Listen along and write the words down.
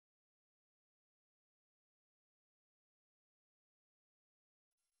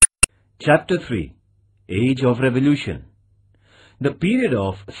Chapter 3. Age of Revolution. The period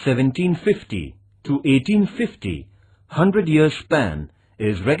of 1750 to 1850, 100-year span,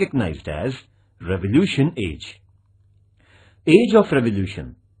 is recognized as Revolution Age. Age of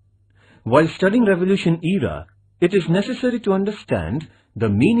Revolution. While studying Revolution era, it is necessary to understand the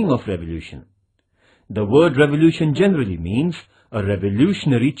meaning of revolution. The word revolution generally means a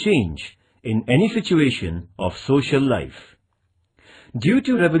revolutionary change in any situation of social life. Due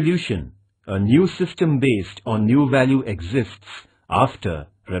to revolution, a new system based on new value exists after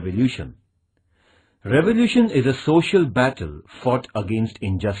revolution. Revolution is a social battle fought against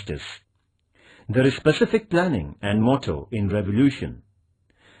injustice. There is specific planning and motto in revolution.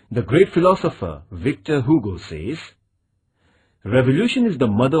 The great philosopher Victor Hugo says, "Revolution is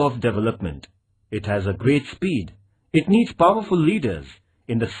the mother of development. It has a great speed. It needs powerful leaders.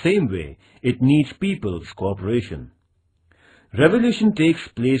 In the same way, it needs people's cooperation." Revolution takes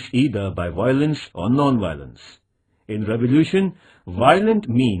place either by violence or non-violence. In revolution, violent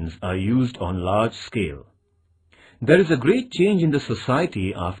means are used on large scale. There is a great change in the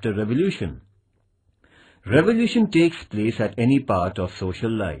society after revolution. Revolution takes place at any part of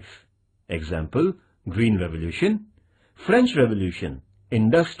social life. Example, Green Revolution, French Revolution,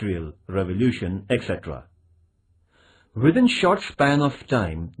 Industrial Revolution, etc. Within short span of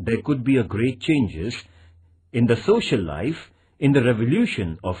time, there could be a great changes in the social life in the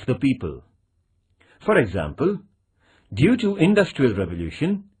revolution of the people. For example, due to Industrial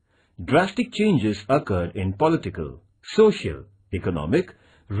Revolution, drastic changes occurred in political, social, economic,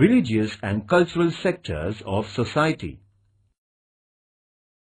 religious and cultural sectors of society.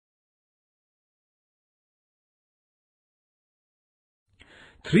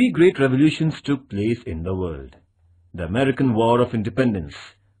 Three great revolutions took place in the world: the American War of Independence,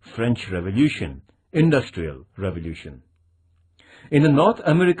 French Revolution, Industrial Revolution. In the North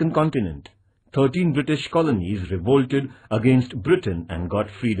American continent, 13 British colonies revolted against Britain and got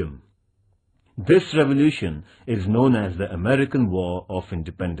freedom. This revolution is known as the American War of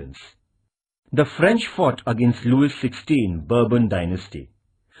Independence. The French fought against Louis XVI Bourbon dynasty,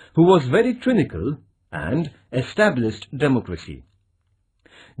 who was very tyrannical and established democracy.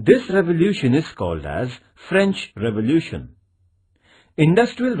 This revolution is called as French Revolution.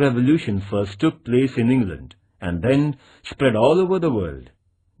 Industrial Revolution first took place in England and then spread all over the world.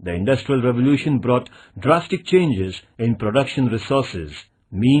 The Industrial Revolution brought drastic changes in production resources,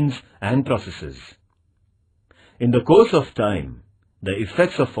 means and processes. In the course of time, the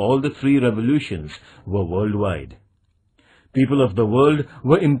effects of all the three revolutions were worldwide. People of the world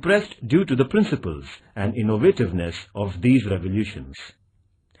were impressed due to the principles and innovativeness of these revolutions.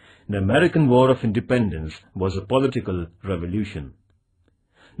 The American War of Independence was a political revolution.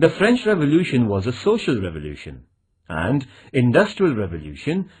 The French Revolution was a social revolution, and Industrial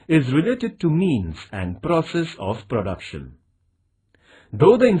Revolution is related to means and process of production.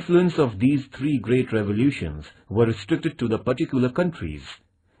 Though the influence of these three great revolutions were restricted to the particular countries,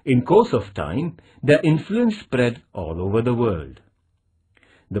 in course of time, their influence spread all over the world.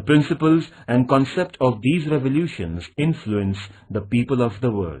 The principles and concept of these revolutions influence the people of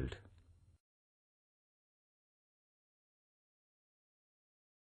the world.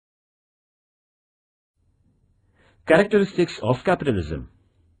 Characteristics of capitalism.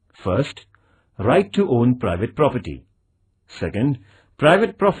 First, right to own private property. Second,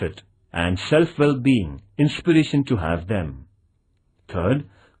 private profit and self-well-being, inspiration to have them. Third,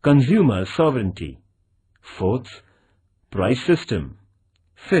 consumer sovereignty. Fourth, price system.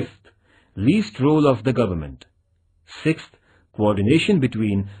 Fifth, least role of the government. Sixth, coordination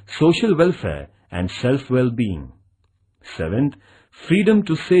between social welfare and self-well-being. Seventh, freedom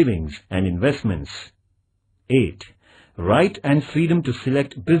to savings and investments. 8. Right and freedom to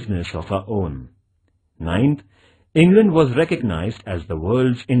select business of our own. 9th, England was recognized as the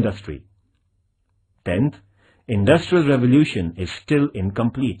world's industry. 10th, Industrial Revolution is still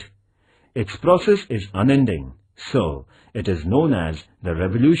incomplete. Its process is unending, so it is known as the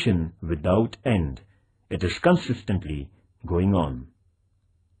revolution without end. It is consistently going on.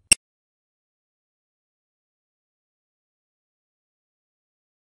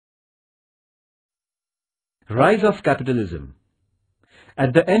 Rise of capitalism.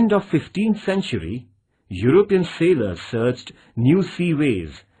 At the end of 15th century, European sailors searched new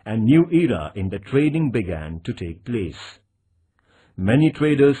seaways and new era in the trading began to take place. Many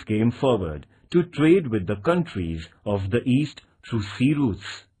traders came forward to trade with the countries of the East through sea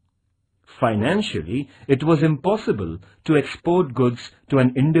routes. Financially, it was impossible to export goods to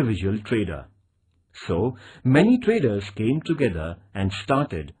an individual trader. So, many traders came together and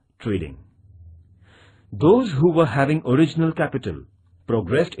started trading. Those who were having original capital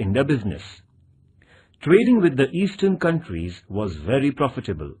progressed in their business. Trading with the Eastern countries was very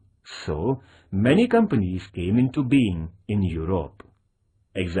profitable, so many companies came into being in Europe.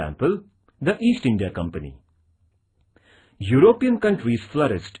 Example, the East India Company. European countries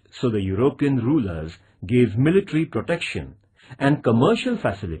flourished, so the European rulers gave military protection and commercial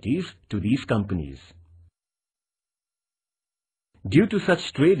facilities to these companies. Due to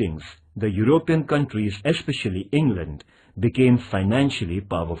such tradings, the European countries, especially England, became financially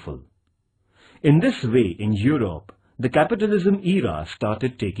powerful. In this way, in Europe, the capitalism era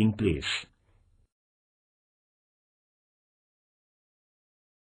started taking place.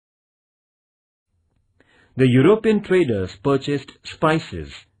 The European traders purchased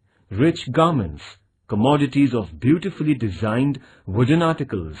spices, rich garments, commodities of beautifully designed wooden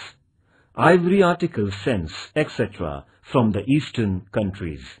articles, ivory articles, scents, etc. from the Eastern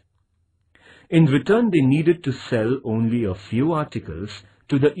countries. In return, they needed to sell only a few articles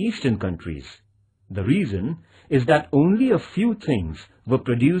to the Eastern countries. The reason is that only a few things were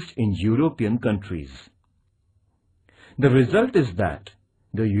produced in European countries. The result is that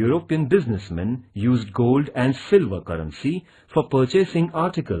the European businessmen used gold and silver currency for purchasing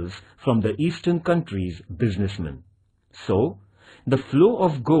articles from the Eastern countries' businessmen. So, the flow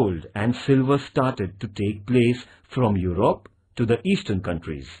of gold and silver started to take place from Europe to the Eastern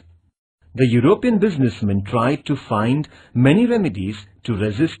countries. The European businessmen tried to find many remedies to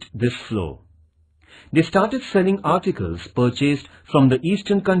resist this flow. They started selling articles purchased from the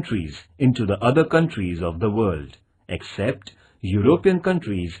Eastern countries into the other countries of the world, except European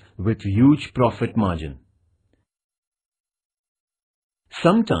countries with huge profit margin.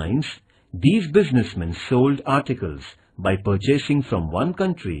 Sometimes these businessmen sold articles by purchasing from one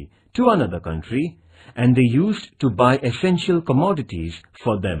country to another country, and they used to buy essential commodities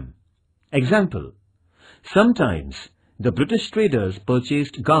for them. Example, sometimes the British traders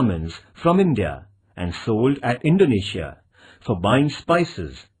purchased garments from India and sold at Indonesia for buying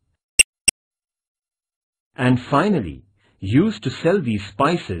spices, and finally used to sell these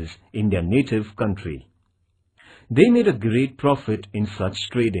spices in their native country. They made a great profit in such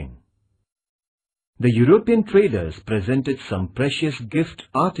trading. The European traders presented some precious gift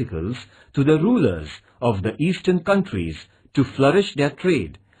articles to the rulers of the Eastern countries to flourish their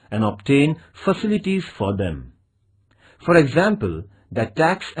trade and obtain facilities for them. For example, the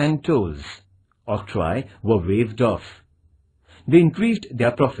tax and tolls, octroi, were waived off. They increased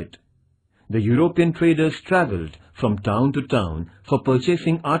their profit. The European traders travelled from town to town for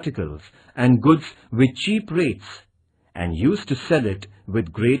purchasing articles and goods with cheap rates and used to sell it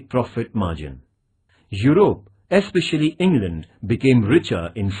with great profit margin. Europe, especially England, became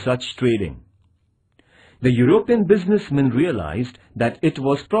richer in such trading. The European businessmen realized that it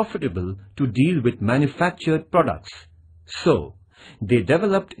was profitable to deal with manufactured products, so they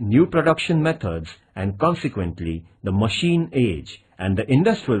developed new production methods, and consequently the machine age and the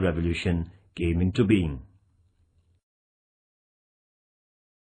Industrial Revolution came into being.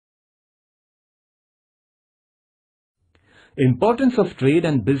 Importance of trade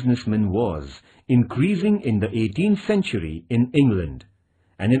and businessmen was increasing in the 18th century in England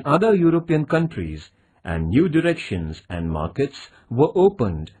and in other European countries, and new directions and markets were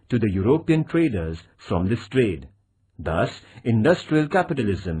opened to the European traders from this trade. Thus, industrial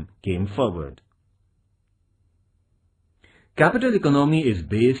capitalism came forward. Capital economy is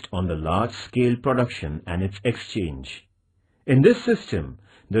based on the large-scale production and its exchange. In this system,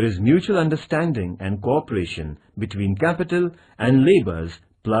 there is mutual understanding and cooperation between capital and laborers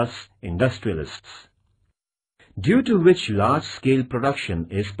plus industrialists, due to which large-scale production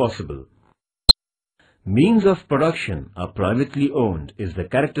is possible. Means of production are privately owned is the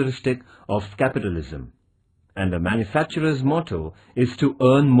characteristic of capitalism, and the manufacturer's motto is to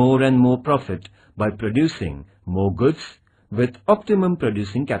earn more and more profit by producing more goods with optimum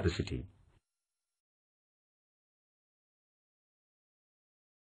producing capacity.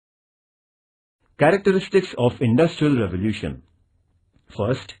 Characteristics of Industrial Revolution.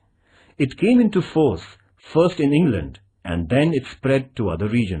 First, it came into force first in England and then it spread to other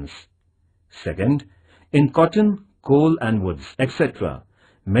regions. Second, in cotton, coal and woods, etc.,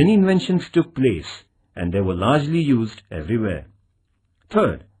 many inventions took place and they were largely used everywhere.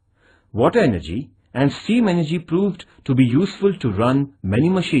 Third, water energy and steam energy proved to be useful to run many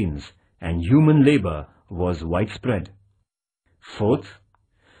machines, and human labor was widespread. Fourth,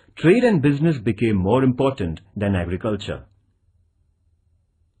 trade and business became more important than agriculture.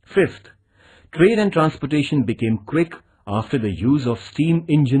 Fifth, trade and transportation became quick after the use of steam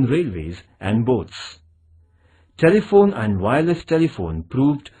engine railways and boats. Telephone and wireless telephone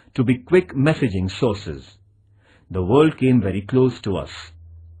proved to be quick messaging sources. the world came very close to us.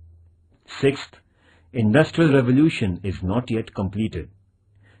 Sixth, Industrial Revolution is not yet completed.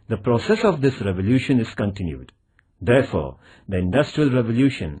 The process of this revolution is continued. Therefore, the Industrial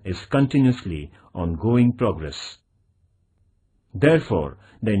Revolution is continuously ongoing progress. Therefore,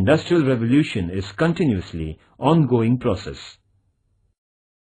 the Industrial Revolution is continuously ongoing process.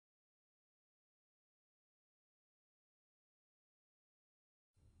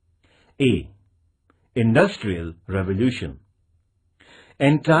 A. Industrial Revolution.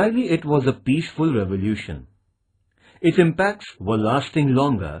 Entirely it was a peaceful revolution. Its impacts were lasting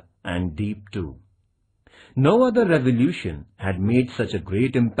longer and deep too. No other revolution had made such a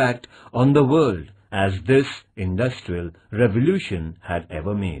great impact on the world as this Industrial Revolution had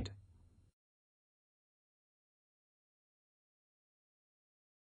ever made.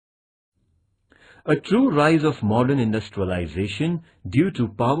 A true rise of modern industrialization due to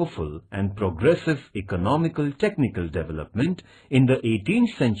powerful and progressive economical technical development in the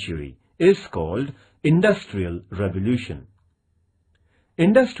 18th century is called Industrial Revolution.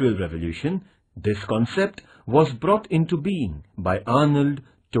 Industrial Revolution, this concept was brought into being by Arnold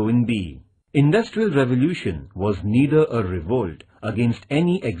Toynbee. Industrial Revolution was neither a revolt against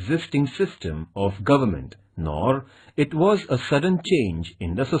any existing system of government, nor it was a sudden change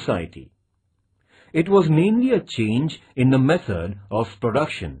in the society. It was mainly a change in the method of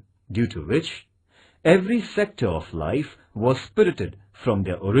production, due to which every sector of life was spirited from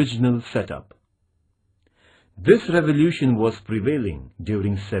their original setup. This revolution was prevailing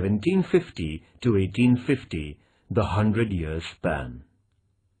during 1750 to 1850, the 100-year span.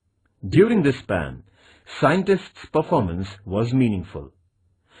 During this span, scientists' performance was meaningful.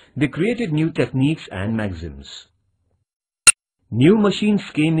 They created new techniques and maxims. New machines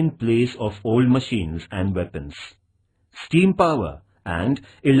came in place of old machines and weapons. Steam power and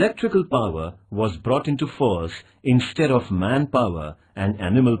electrical power was brought into force instead of manpower and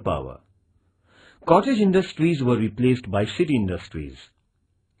animal power. Cottage industries were replaced by city industries.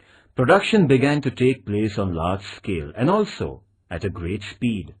 Production began to take place on large scale and also at a great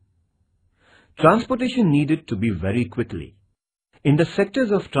speed. Transportation needed to be very quickly. In the sectors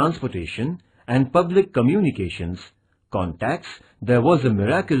of transportation and public communications, contacts, there was a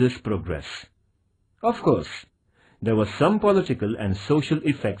miraculous progress. Of course, there were some political and social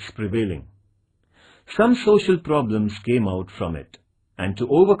effects prevailing. Some social problems came out from it, and to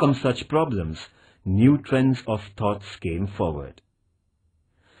overcome such problems, new trends of thoughts came forward.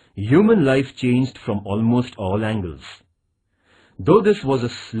 Human life changed from almost all angles. Though this was a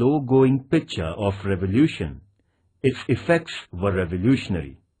slow-going picture of revolution, its effects were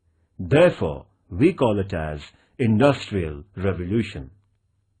revolutionary. Therefore, we call it as Industrial Revolution.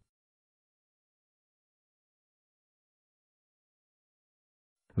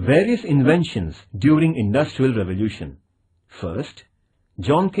 Various inventions during Industrial Revolution. First,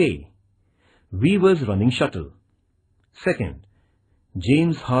 John Kay, weaver's running shuttle. Second,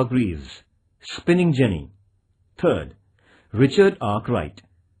 James Hargreaves, spinning jenny. Third, Richard Arkwright,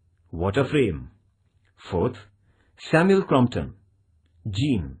 water frame. Fourth, Samuel Crompton,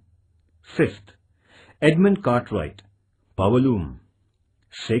 gene. Fifth, Edmund Cartwright, power loom.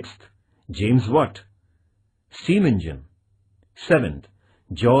 Sixth, James Watt, steam engine. Seventh,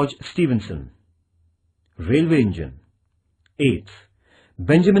 George Stephenson, railway engine. Eighth,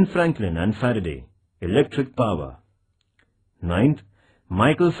 Benjamin Franklin and Faraday, electric power. Ninth,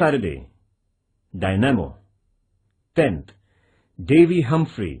 Michael Faraday, dynamo. 10th, Davy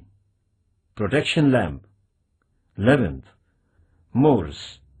Humphrey, protection lamp. 11th,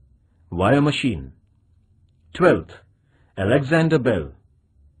 Morse, wire machine. 12th, Alexander Bell,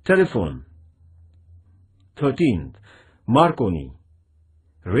 telephone. 13th, Marconi,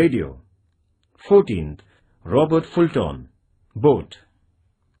 radio. 14th, Robert Fulton, boat.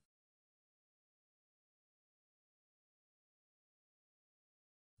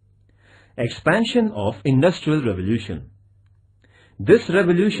 Expansion of Industrial Revolution. This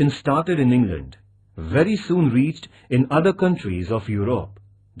revolution started in England, very soon reached in other countries of Europe,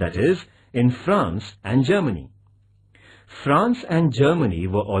 that is, in France and Germany. France and Germany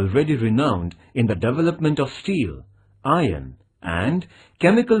were already renowned in the development of steel, iron, and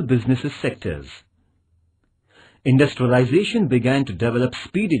chemical businesses sectors. Industrialization began to develop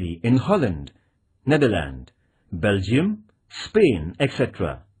speedily in Holland, Netherlands, Belgium, Spain,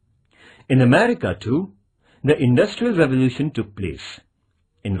 etc. In America too, the Industrial Revolution took place.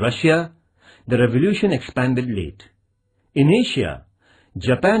 In Russia, the revolution expanded late. In Asia,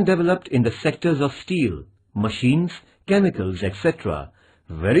 Japan developed in the sectors of steel, machines, chemicals, etc.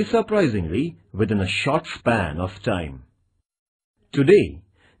 very surprisingly within a short span of time. Today,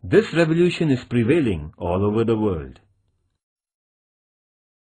 This revolution is prevailing all over the world.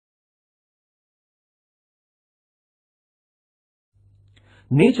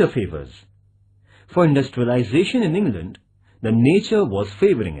 Nature favors. For industrialization in England, the nature was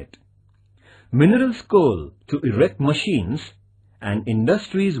favoring it. Minerals coal to erect machines and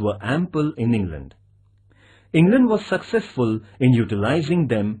industries were ample in England. England was successful in utilizing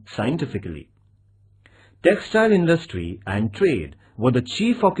them scientifically. Textile industry and trade were the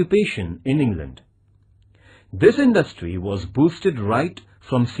chief occupation in England. This industry was boosted right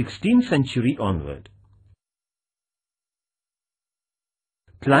from 16th century onward.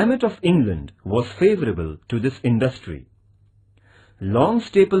 Climate of England was favorable to this industry. Long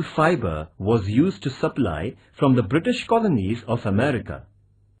staple fibre was used to supply from the British colonies of America.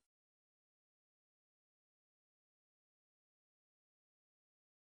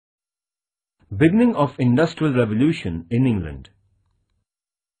 Beginning of Industrial Revolution in England.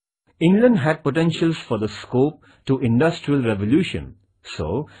 England had potentials for the scope to Industrial Revolution,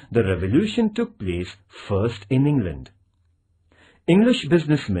 so the revolution took place first in England. English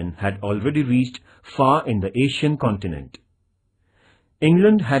businessmen had already reached far in the Asian continent.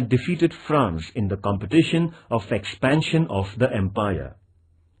 England had defeated France in the competition of expansion of the empire.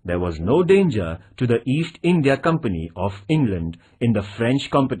 There was no danger to the East India Company of England in the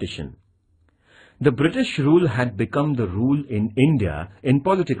French competition. The British rule had become the rule in India in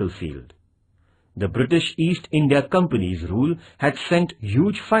political field. The British East India Company's rule had sent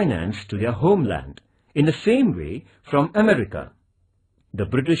huge finance to their homeland, in the same way from America. The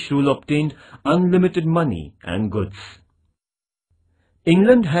British rule obtained unlimited money and goods.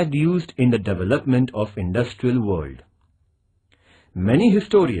 England had used in the development of industrial world. Many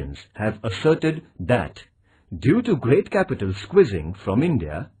historians have asserted that, due to great capital squeezing from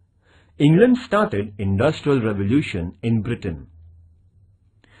India, England started industrial revolution in Britain.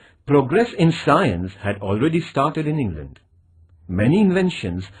 Progress in science had already started in England. Many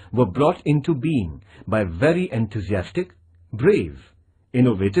inventions were brought into being by very enthusiastic, brave,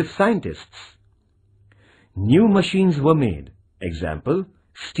 innovative scientists. New machines were made. Example,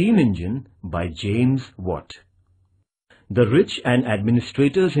 steam engine by James Watt. The rich and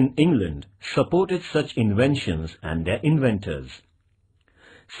administrators in England supported such inventions and their inventors.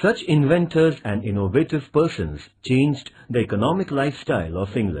 Such inventors and innovative persons changed the economic lifestyle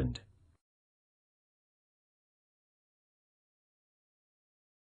of England.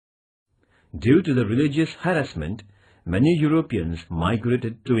 Due to the religious harassment, many Europeans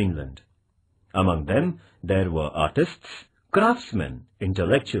migrated to England. Among them, there were artists, craftsmen,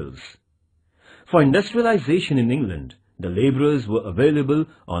 intellectuals. For industrialization in England, the labourers were available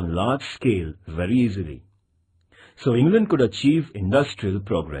on large scale very easily. So England could achieve industrial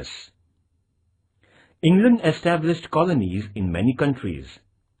progress. England established colonies in many countries.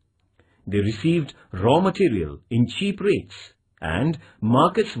 They received raw material in cheap rates, and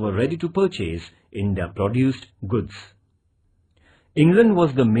markets were ready to purchase in their produced goods. England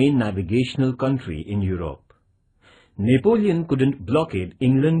was the main navigational country in Europe. Napoleon couldn't blockade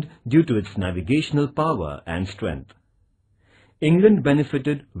England due to its navigational power and strength. England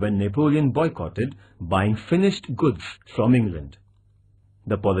benefited when Napoleon boycotted buying finished goods from England.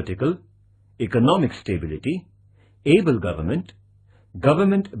 The political, economic stability, able government,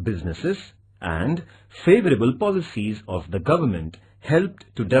 government businesses, and favorable policies of the government helped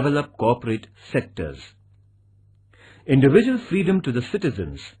to develop corporate sectors. Individual freedom to the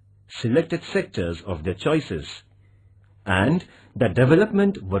citizens, selected sectors of their choices, and the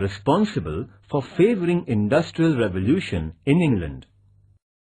development were responsible for favouring industrial revolution in England.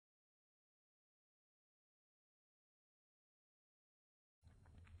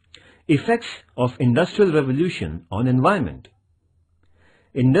 Effects of industrial revolution on environment.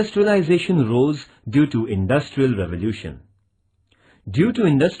 Industrialization rose due to industrial revolution. Due to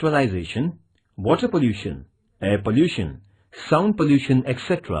industrialization, water pollution, air pollution, sound pollution,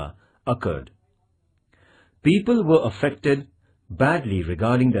 etc. occurred. People were affected badly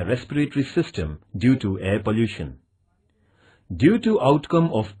regarding their respiratory system due to air pollution. Due to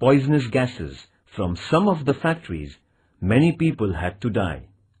outcome of poisonous gases from some of the factories, many people had to die.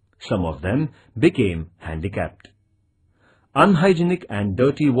 Some of them became handicapped. Unhygienic and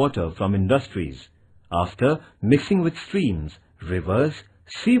dirty water from industries, after mixing with streams, rivers,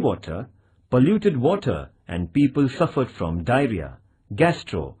 seawater, polluted water, and people suffered from diarrhea,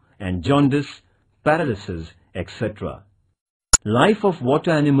 gastro, and jaundice, paralysis, etc. Life of water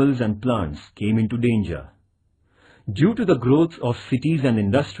animals and plants came into danger. Due to the growth of cities and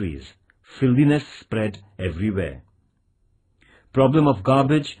industries, filthiness spread everywhere. Problem of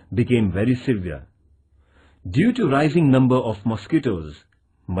garbage became very severe. Due to rising number of mosquitoes,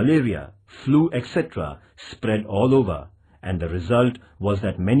 malaria, flu, etc. spread all over, and the result was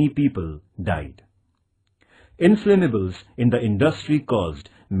that many people died. Inflammables in the industry caused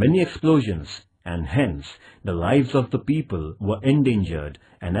many explosions, and hence the lives of the people were endangered,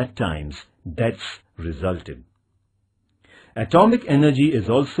 and at times deaths resulted. Atomic energy is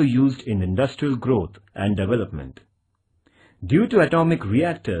also used in industrial growth and development. Due to atomic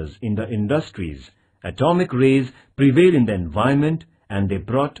reactors in the industries, atomic rays prevail in the environment and they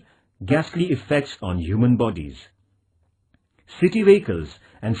brought ghastly effects on human bodies. City vehicles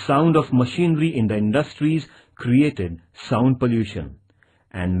and sound of machinery in the industries created sound pollution,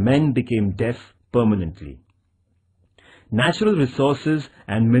 and men became deaf permanently. Natural resources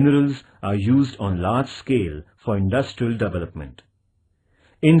and minerals are used on large scale for industrial development.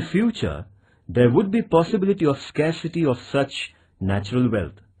 In future, there would be possibility of scarcity of such natural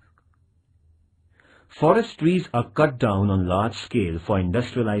wealth. Forest trees are cut down on large scale for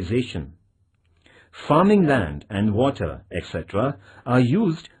industrialization. Farming land and water, etc. are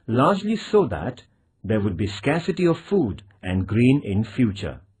used largely so that there would be scarcity of food and grain in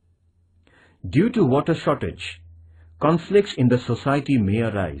future. Due to water shortage, conflicts in the society may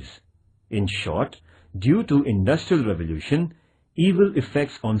arise. In short, due to industrial revolution, evil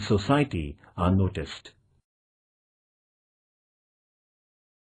effects on society are noticed.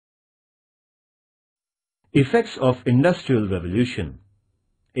 Effects of industrial revolution.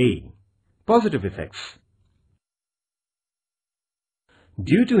 A. Positive effects.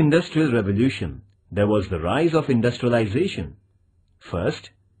 Due to industrial revolution, there was the rise of industrialization.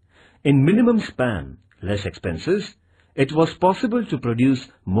 First, in minimum span, less expenses, it was possible to produce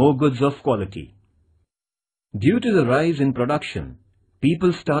more goods of quality. Due to the rise in production,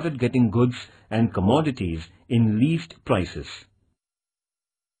 people started getting goods and commodities in least prices.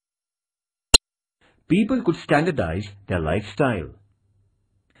 People could standardize their lifestyle.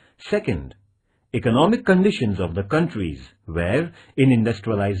 Second, economic conditions of the countries where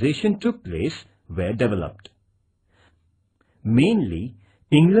industrialization took place were developed. Mainly,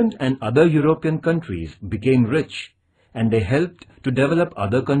 England and other European countries became rich, and they helped to develop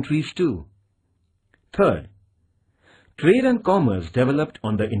other countries too. Third, trade and commerce developed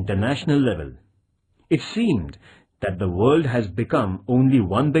on the international level. It seemed that the world has become only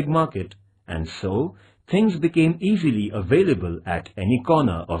one big market, and so things became easily available at any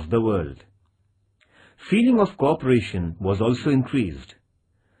corner of the world. Feeling of cooperation was also increased.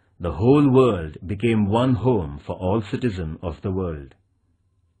 The whole world became one home for all citizens of the world.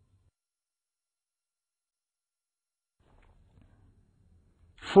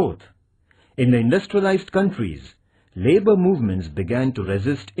 Fourth, in the industrialized countries, labor movements began to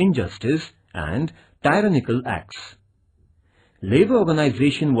resist injustice and tyrannical acts. Labor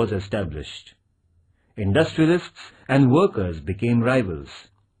organization was established. Industrialists and workers became rivals.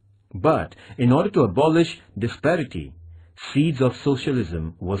 But in order to abolish disparity, seeds of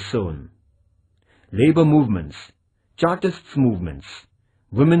socialism were sown. Labor movements, Chartists movements,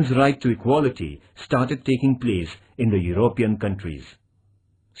 women's right to equality started taking place in the European countries.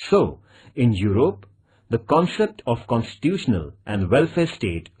 So, in Europe, the concept of constitutional and welfare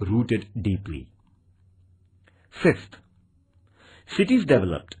state rooted deeply. Fifth, cities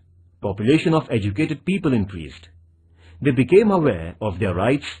developed, population of educated people increased. They became aware of their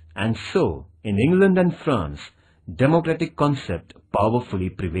rights, and so, in England and France, democratic concept powerfully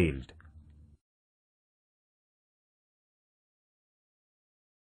prevailed.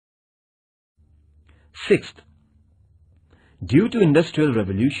 Sixth, due to industrial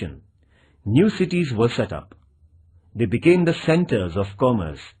revolution, new cities were set up. They became the centers of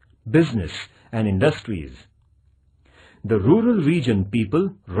commerce, business and industries. The rural region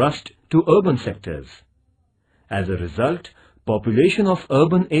people rushed to urban sectors. As a result, population of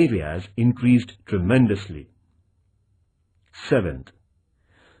urban areas increased tremendously. Seventh,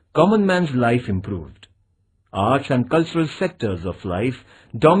 common man's life improved. Arts and cultural sectors of life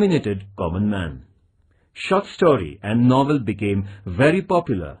dominated common man. Short story and novel became very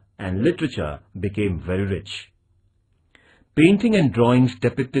popular and literature became very rich. Painting and drawings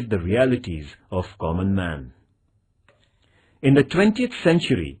depicted the realities of common man. In the 20th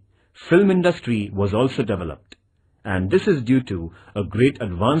century, film industry was also developed, and this is due to a great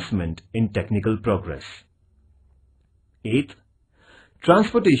advancement in technical progress. Eighth,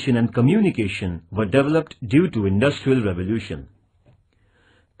 transportation and communication were developed due to industrial revolution.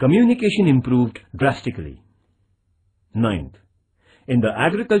 Communication improved drastically. Ninth, in the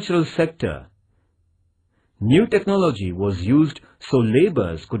agricultural sector, new technology was used so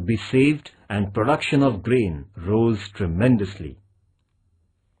laborers could be saved and production of grain rose tremendously.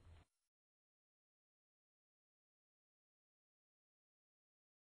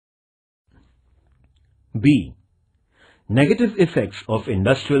 B. Negative effects of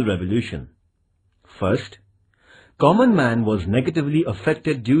Industrial Revolution. First, common man was negatively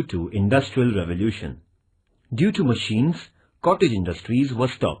affected due to Industrial Revolution. Due to machines, cottage industries were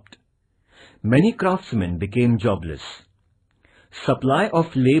stopped. Many craftsmen became jobless. Supply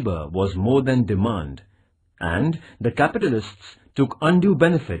of labor was more than demand, and the capitalists took undue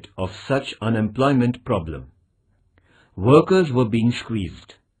benefit of such unemployment problem. Workers were being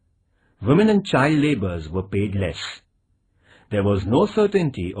squeezed. Women and child laborers were paid less. There was no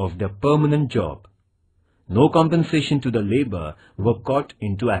certainty of their permanent job. No compensation to the labor were caught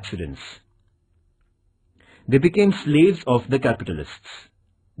into accidents. They became slaves of the capitalists.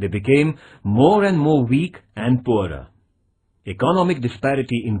 They became more and more weak and poorer. Economic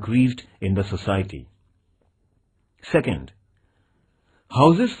disparity increased in the society. Second,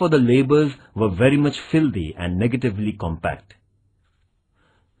 houses for the laborers were very much filthy and negatively compact.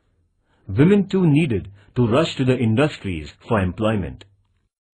 Women too needed to rush to the industries for employment.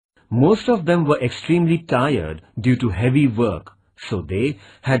 Most of them were extremely tired due to heavy work, so they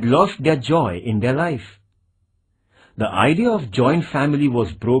had lost their joy in their life. The idea of joint family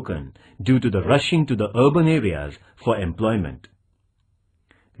was broken due to the rushing to the urban areas for employment.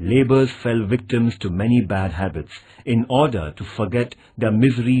 Laborers fell victims to many bad habits in order to forget their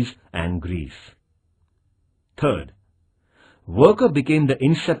miseries and grief. Third, worker became the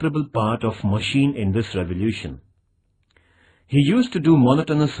inseparable part of machine in this revolution. He used to do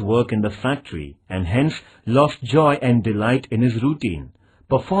monotonous work in the factory and hence lost joy and delight in his routine,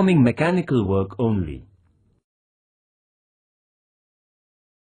 performing mechanical work only.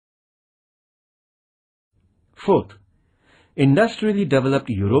 Fourth, industrially developed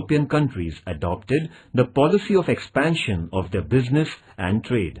European countries adopted the policy of expansion of their business and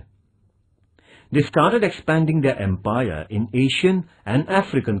trade. They started expanding their empire in Asian and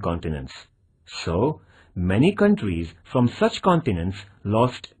African continents. So, many countries from such continents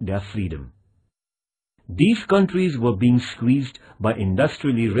lost their freedom. These countries were being squeezed by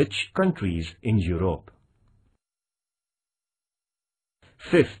industrially rich countries in Europe.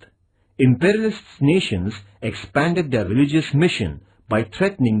 Fifth, imperialist nations expanded their religious mission by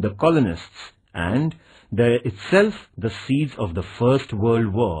threatening the colonists, and there itself the seeds of the First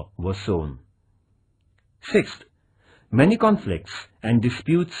World War were sown. Sixth, many conflicts and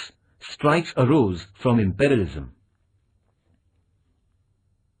disputes, strikes arose from imperialism.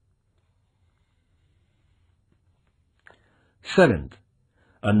 Seventh,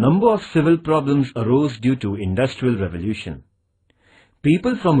 a number of civil problems arose due to Industrial Revolution.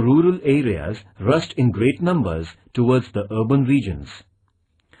 People from rural areas rushed in great numbers towards the urban regions.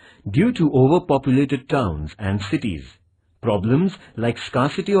 Due to overpopulated towns and cities, problems like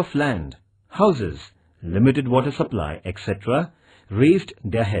scarcity of land, houses, limited water supply, etc. raised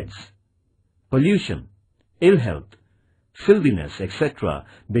their heads. Pollution, ill health, filthiness, etc.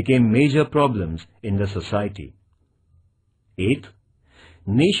 became major problems in the society. Eighth,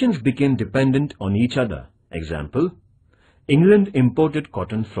 nations became dependent on each other. Example, England imported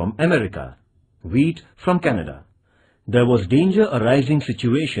cotton from America, wheat from Canada. There was danger arising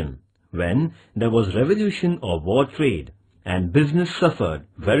situation when there was revolution or war trade, and business suffered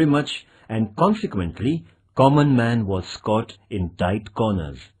very much, and consequently common man was caught in tight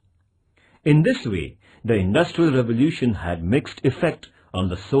corners. In this way, the Industrial Revolution had mixed effect on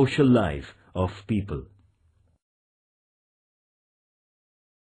the social life of people.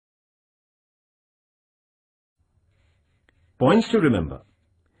 Points to remember.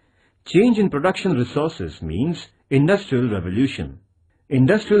 Change in production resources means Industrial Revolution.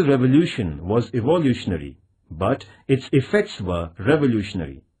 Industrial Revolution was evolutionary, but its effects were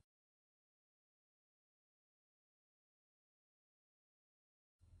revolutionary.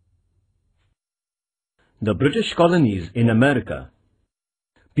 The British colonies in America.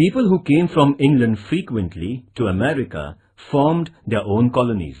 People who came from England frequently to America formed their own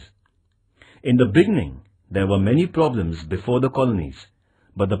colonies. In the beginning, there were many problems before the colonies,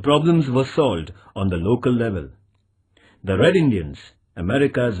 but the problems were solved on the local level. The Red Indians,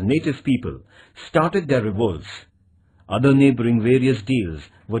 America's native people, started their revolts. Other neighboring various deals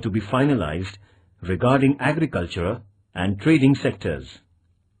were to be finalized regarding agriculture and trading sectors.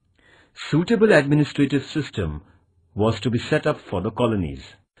 Suitable administrative system was to be set up for the colonies.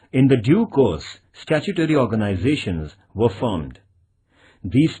 In the due course, statutory organizations were formed.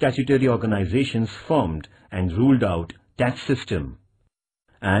 These statutory organizations formed and ruled out tax system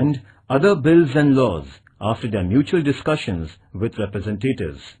and other bills and laws after their mutual discussions with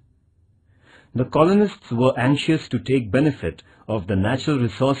representatives. The colonists were anxious to take benefit of the natural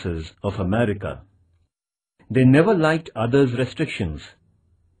resources of America. They never liked others' restrictions.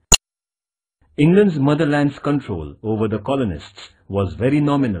 England's motherland's control over the colonists was very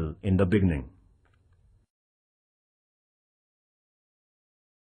nominal in the beginning.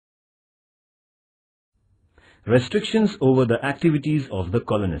 Restrictions over the activities of the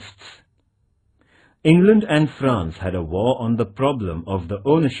colonists. England and France had a war on the problem of the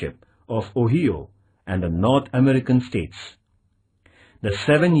ownership of Ohio and the North American states. The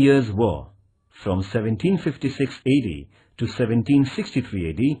 7 Years' War, from 1756 AD to 1763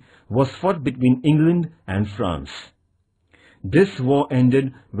 AD, was fought between England and France. This war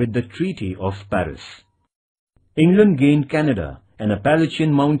ended with the Treaty of Paris. England gained Canada and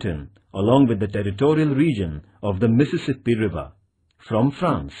Appalachian Mountain along with the territorial region of the Mississippi River from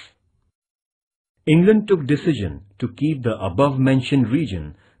France. England took decision to keep the above-mentioned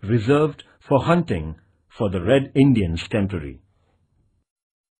region reserved for hunting for the Red Indians temporary.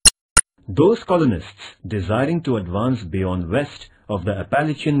 Those colonists desiring to advance beyond west of the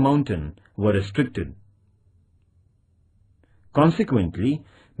Appalachian Mountain were restricted. Consequently,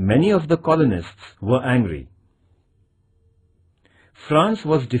 many of the colonists were angry. France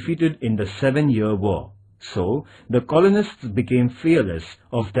was defeated in the 7-Year War, so the colonists became fearless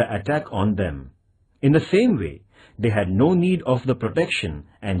of the attack on them. In the same way, they had no need of the protection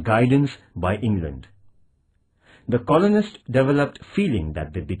and guidance by England. The colonists developed feeling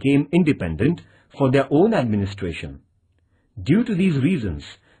that they became independent for their own administration. Due to these reasons,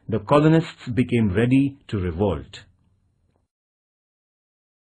 the colonists became ready to revolt.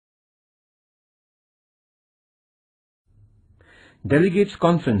 Delegates'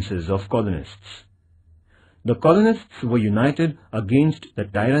 conferences of colonists. The colonists were united against the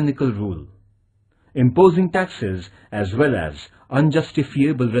tyrannical rule, imposing taxes as well as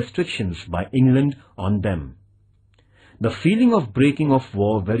unjustifiable restrictions by England on them. The feeling of breaking of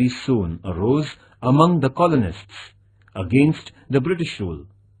war very soon arose among the colonists against the British rule.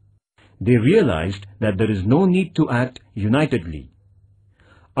 They realized that there is no need to act unitedly.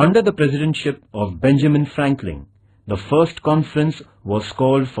 Under the presidency of Benjamin Franklin, the first conference was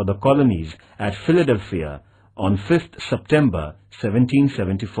called for the colonies at Philadelphia on 5th September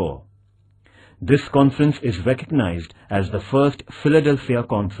 1774. This conference is recognized as the first Philadelphia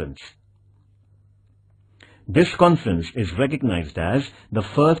Conference. This conference is recognized as the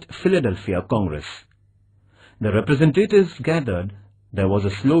first Philadelphia Congress. The representatives gathered, there was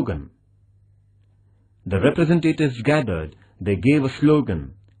a slogan. They gave a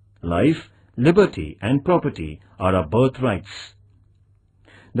slogan, "Life, liberty and property are our birthrights."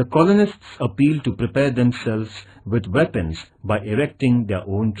 The colonists appealed to prepare themselves with weapons by erecting their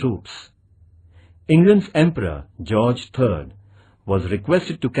own troops. England's Emperor George III was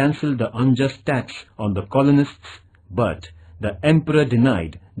requested to cancel the unjust tax on the colonists, but the Emperor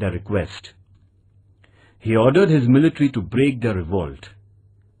denied their request. He ordered his military to break their revolt.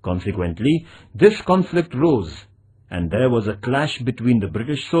 Consequently, this conflict rose, and there was a clash between the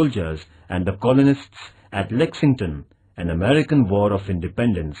British soldiers and the colonists at Lexington. An American War of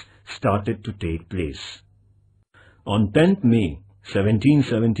Independence started to take place. On 10th May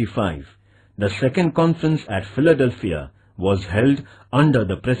 1775, the second conference at Philadelphia was held under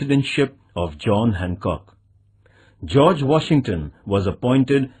the presidency of John Hancock. George Washington was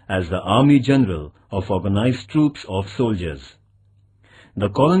appointed as the Army General of organized troops of soldiers. The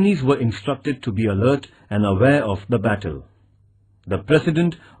colonies were instructed to be alert and aware of the battle. The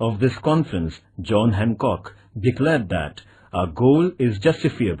president of this conference, John Hancock, declared that our goal is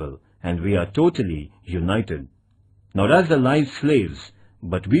justifiable and we are totally united, not as the live slaves,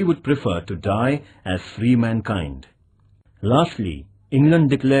 but we would prefer to die as free mankind. Lastly, England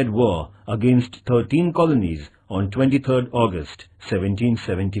declared war against 13 colonies on 23rd August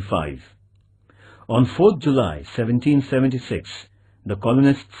 1775. On 4th July 1776, the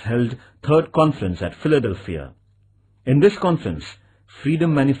colonists held Third Conference at Philadelphia. In this conference,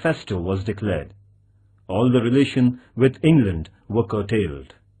 Freedom Manifesto was declared. All the relation with England were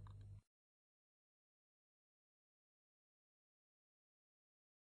curtailed.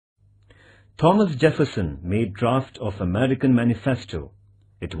 Thomas Jefferson made draft of American Manifesto.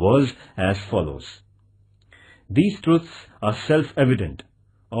 It was as follows. These truths are self-evident.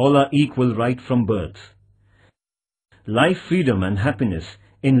 All are equal right from birth. Life, freedom and happiness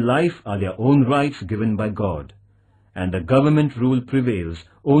in life are their own rights given by God, and the government rule prevails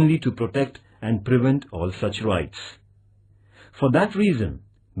only to protect and prevent all such rights. For that reason,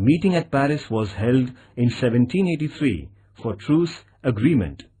 meeting at Paris was held in 1783 for truce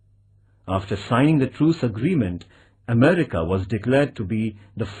agreement. After signing the truce agreement, America was declared to be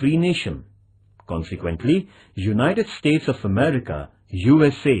the free nation. Consequently, United States of America,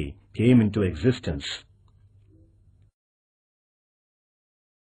 USA, came into existence.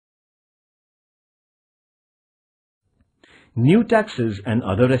 new taxes and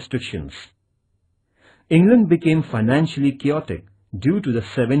other restrictions. England became financially chaotic due to the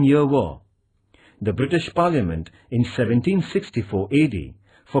 7-Year War. The British Parliament in 1764 AD,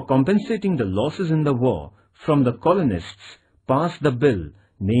 for compensating the losses in the war from the colonists, passed the bill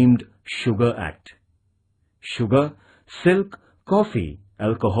named Sugar Act. Sugar, silk, coffee,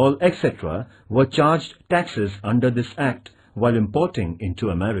 alcohol, etc. were charged taxes under this act while importing into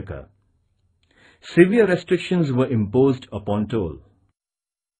America. Severe restrictions were imposed upon toll.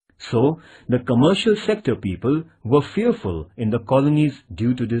 So, the commercial sector people were fearful in the colonies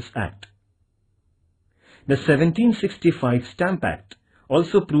due to this act. The 1765 Stamp Act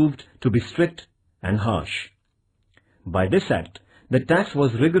also proved to be strict and harsh. By this act, the tax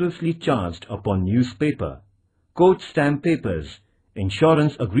was rigorously charged upon newspaper, court stamp papers,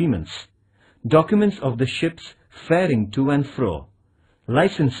 insurance agreements, documents of the ships faring to and fro,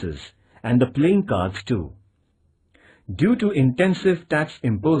 licenses, and the playing cards too. Due to intensive tax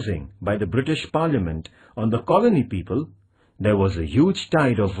imposing by the British Parliament on the colony people, there was a huge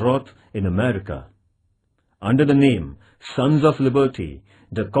tide of wrath in America. Under the name Sons of Liberty,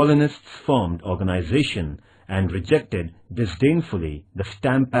 the colonists formed organization and rejected disdainfully the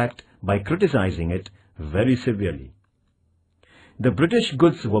Stamp Act by criticizing it very severely. The British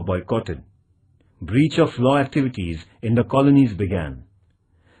goods were boycotted. Breach of law activities in the colonies began.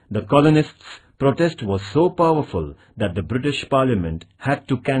 The colonists' protest was so powerful that the British Parliament had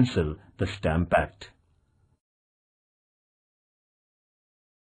to cancel the Stamp Act.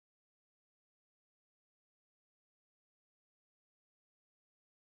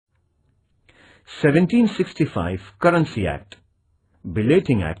 (1765) Currency Act,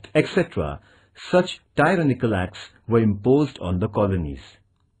 Belating Act, etc. Such tyrannical acts were imposed on the colonies.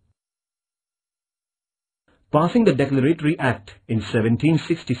 Passing the Declaratory Act in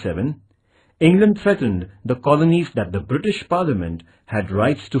 1767, England threatened the colonies that the British Parliament had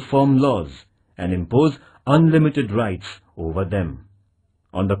rights to form laws and impose unlimited rights over them.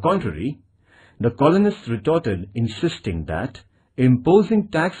 On the contrary, the colonists retorted, insisting that imposing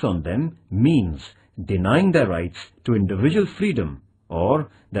tax on them means denying their rights to individual freedom or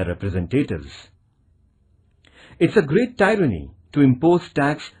their representatives. It's a great tyranny to impose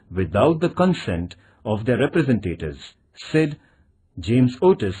tax without the consent of their representatives, said James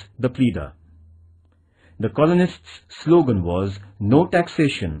Otis, the pleader. The colonists' slogan was "No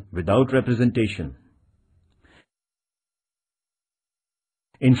taxation without representation."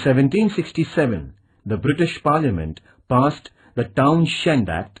 In 1767, the British Parliament passed the Townshend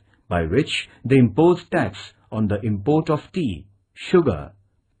Act, by which they imposed tax on the import of tea, sugar,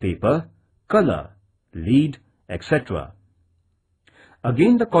 paper, colour, lead, etc.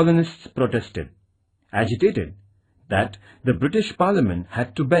 Again the colonists protested, agitated that the British Parliament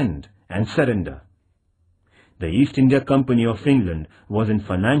had to bend and surrender. The East India Company of England was in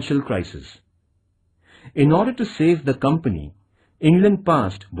financial crisis. In order to save the company, England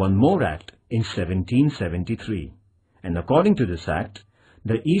passed one more act in 1773, and according to this act,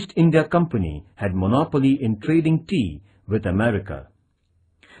 the East India Company had monopoly in trading tea with America.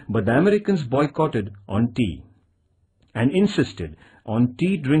 But the Americans boycotted on tea and insisted on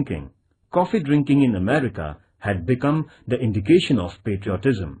tea drinking. Coffee drinking in America had become the indication of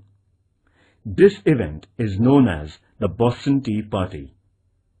patriotism. This event is known as the Boston Tea Party.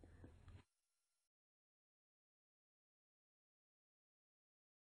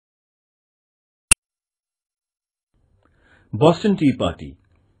 Boston Tea Party.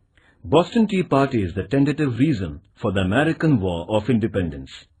 Boston Tea Party is the tentative reason for the American War of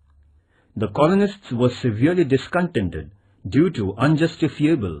Independence. The colonists were severely discontented due to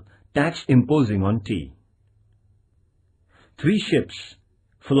unjustifiable tax imposing on tea. 3 ships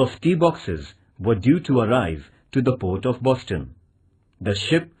full of tea boxes were due to arrive to the port of Boston. The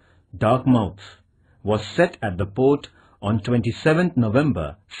ship Dartmouth was set at the port on 27th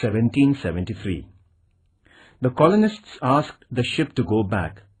November 1773. The colonists asked the ship to go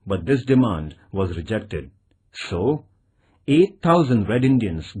back, but this demand was rejected. So, 8,000 Red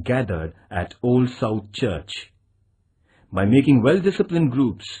Indians gathered at Old South Church. By making well-disciplined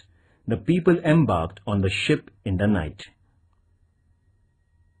groups, the people embarked on the ship in the night.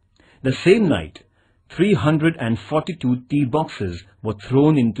 The same night, 342 tea boxes were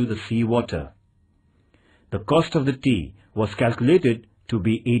thrown into the sea water. The cost of the tea was calculated to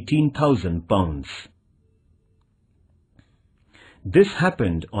be £18,000. This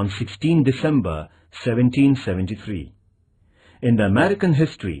happened on 16 December 1773. In the American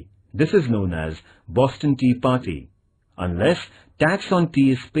history, this is known as Boston Tea Party. Unless tax on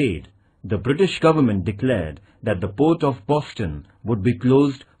tea is paid, the British government declared that the port of Boston would be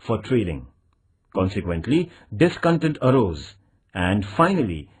closed for trading. Consequently, discontent arose, and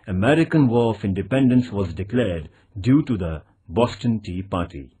finally, American War of Independence was declared due to the Boston Tea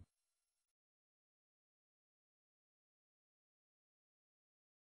Party.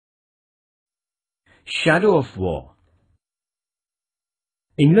 Shadow of war.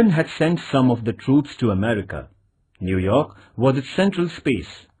 England had sent some of the troops to America. New York was its central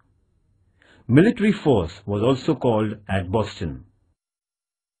space. Military force was also called at Boston.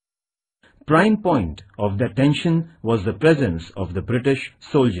 Prime point of the attention was the presence of the British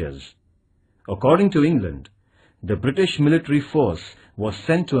soldiers. According to England, the British military force was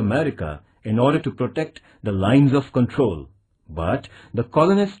sent to America in order to protect the lines of control, but the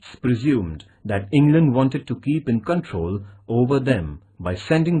colonists presumed that England wanted to keep in control over them by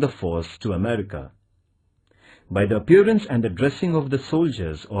sending the force to America. By the appearance and the dressing of the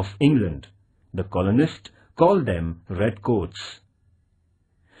soldiers of England, the colonists called them redcoats.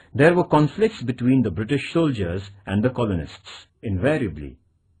 There were conflicts between the British soldiers and the colonists, invariably.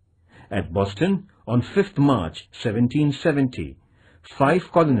 At Boston, on 5th March 1770,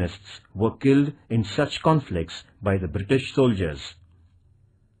 5 colonists were killed in such conflicts by the British soldiers.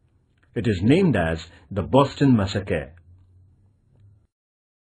 It is named as the Boston Massacre.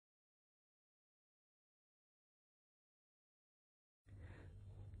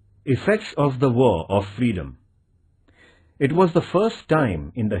 Effects of the War of Freedom. It was the first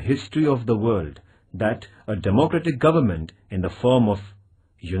time in the history of the world that a democratic government in the form of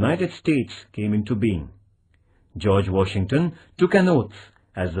United States came into being. George Washington took an oath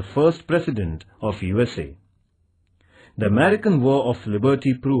as the first president of USA. The American War of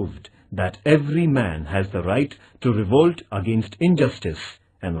Liberty proved that every man has the right to revolt against injustice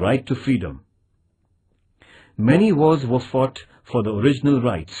and right to freedom. Many wars were fought for the original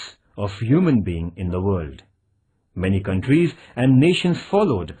rights of human being in the world. Many countries and nations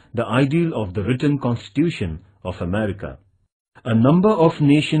followed the ideal of the written Constitution of America. A number of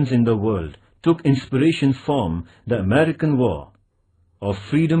nations in the world took inspiration from the American War of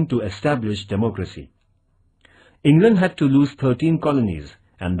Freedom to establish democracy. England had to lose 13 colonies,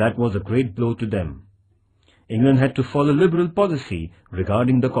 and that was a great blow to them. England had to follow liberal policy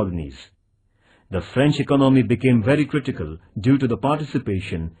regarding the colonies. The French economy became very critical due to the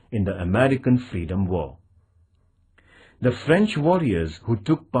participation in the American Freedom War. The French warriors who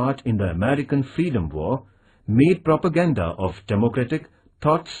took part in the American Freedom War made propaganda of democratic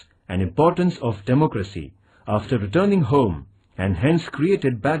thoughts and importance of democracy after returning home, and hence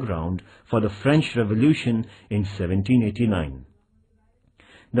created background for the French Revolution in 1789.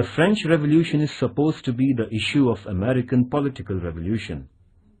 The French Revolution is supposed to be the issue of American political revolution.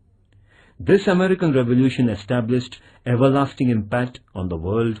 This American Revolution established everlasting impact on the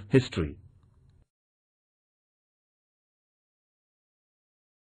world history.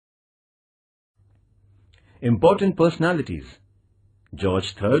 Important personalities.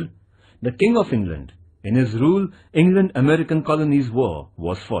 George III, the King of England. In his rule, England-American Colonies War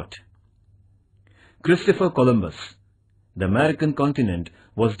was fought. Christopher Columbus. The American continent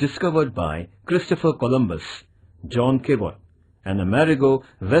was discovered by Christopher Columbus, John Cabot, and Amerigo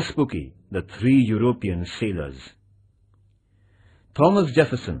Vespucci, the 3 European sailors. Thomas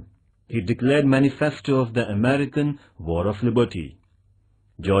Jefferson. He declared Manifesto of the American War of Liberty.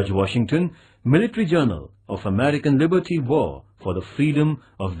 George Washington, Military Journal of American Liberty War for the Freedom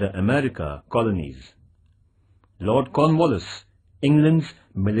of the America Colonies. Lord Cornwallis, England's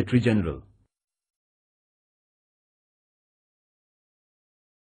Military General.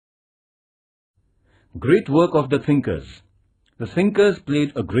 Great work of the thinkers. The thinkers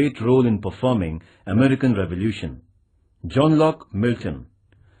played a great role in performing American Revolution. John Locke, Milton.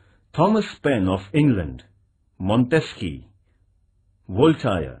 Thomas Paine of England. Montesquieu.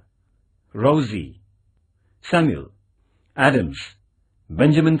 Voltaire. Rousseau. Samuel. Adams.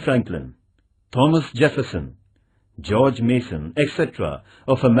 Benjamin Franklin. Thomas Jefferson. George Mason, etc.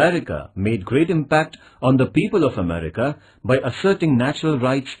 of America made great impact on the people of America by asserting natural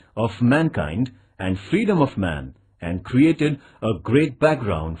rights of mankind and freedom of man, and created a great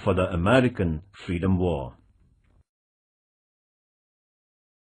background for the American Freedom War.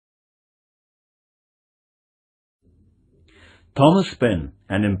 Thomas Paine,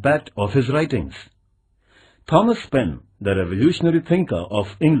 an impact of his writings. Thomas Paine, the revolutionary thinker of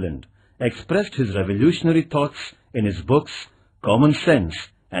England, expressed his revolutionary thoughts in his books Common Sense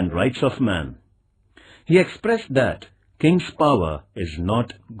and Rights of Man. He expressed that king's power is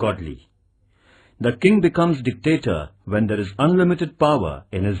not godly. The king becomes dictator when there is unlimited power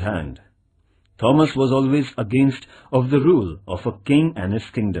in his hand. Thomas was always against of the rule of a king and his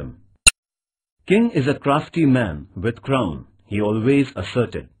kingdom. King is a crafty man with crown, he always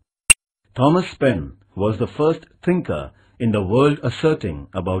asserted. Thomas Paine was the first thinker in the world asserting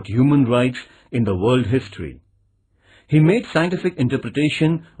about human rights in the world history. He made scientific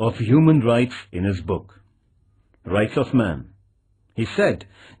interpretation of human rights in his book, Rights of Man. He said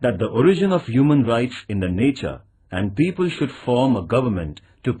that the origin of human rights in the nature and people should form a government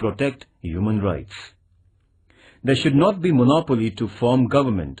to protect human rights. There should not be monopoly to form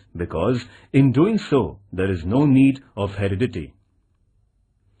government because in doing so there is no need of heredity.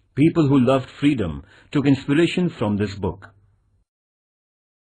 People who loved freedom took inspiration from this book.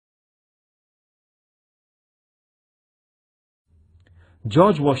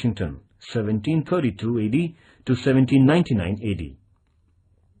 George Washington, 1732 AD to 1799 AD.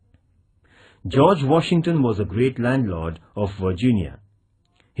 George Washington was a great landlord of Virginia.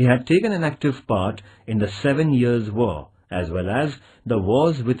 He had taken an active part in the 7 Years' War as well as the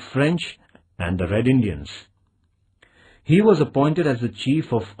wars with French and the Red Indians. He was appointed as the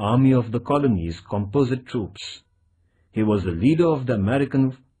chief of Army of the Colonies composite troops. He was the leader of the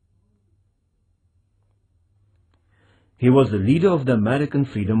American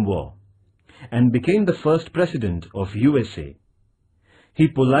Freedom War and became the first president of USA. He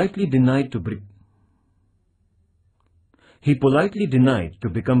politely denied to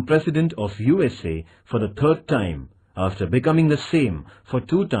become president of USA for the 3rd time after becoming the same for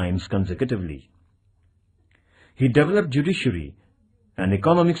 2 times consecutively. He developed judiciary and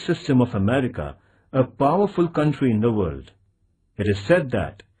economic system of America, a powerful country in the world. It is said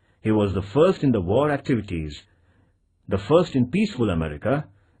that he was the first in the war activities, the first in peaceful America,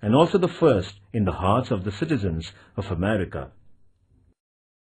 and also the first in the hearts of the citizens of America.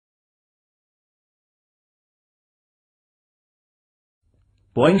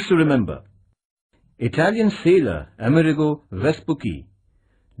 Points to remember. Italian sailor Amerigo Vespucci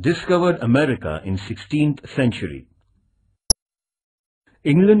discovered America in 16th century.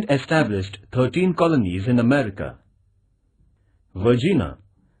 England established 13 colonies in America. Virginia,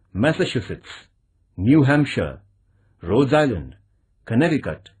 Massachusetts, New Hampshire, Rhode Island,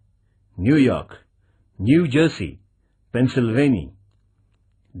 Connecticut, New York, New Jersey, Pennsylvania,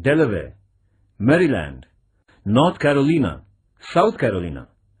 Delaware, Maryland, North Carolina, South Carolina,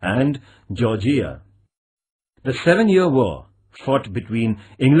 and Georgia. The 7-Year War fought between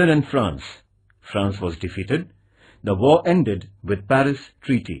England and France. France was defeated. The war ended with Paris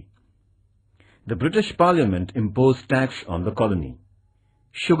Treaty. The British Parliament imposed tax on the colony.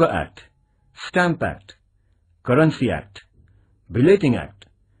 Sugar Act, Stamp Act, Currency Act, Belating Act,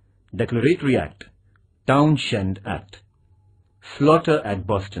 Declaratory Act, Townshend Act. Slaughter at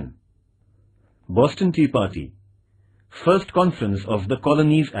Boston. Boston Tea Party. First Conference of the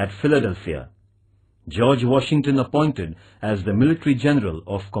Colonies at Philadelphia. George Washington appointed as the military general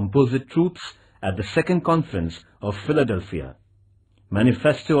of composite troops at the Second Conference of Philadelphia.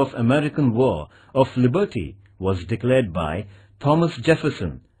 Manifesto of American War of Liberty was declared by Thomas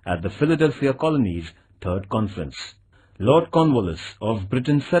Jefferson at the Philadelphia Colony's Third Conference. Lord Cornwallis of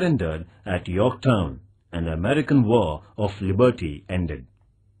Britain surrendered at Yorktown, and the American War of Liberty ended.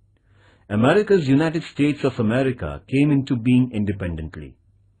 America's United States of America came into being independently.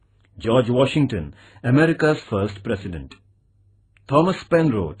 George Washington, America's first president. Thomas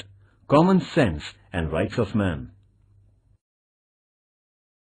Paine wrote Common Sense and Rights of Man.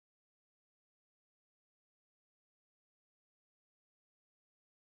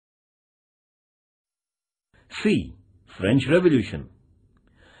 C. French Revolution.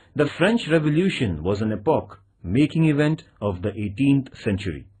 The French Revolution was an epoch-making event of the 18th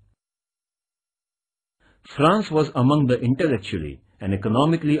century. France was among the intellectually and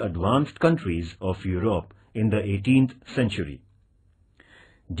economically advanced countries of Europe in the 18th century.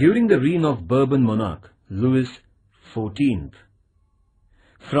 During the reign of Bourbon monarch Louis XIV,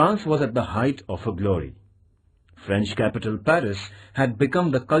 France was at the height of her glory. French capital Paris had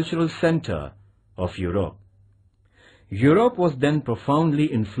become the cultural center of Europe. Europe was then profoundly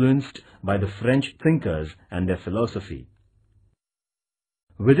influenced by the French thinkers and their philosophy.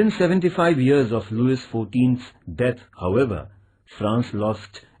 Within 75 years of Louis XIV's death, however, France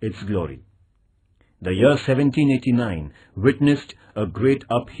lost its glory. The year 1789 witnessed a great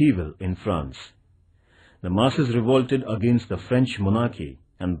upheaval in France. The masses revolted against the French monarchy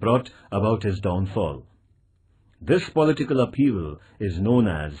and brought about his downfall. This political upheaval is known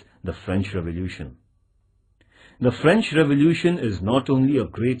as the French Revolution. The French Revolution is not only a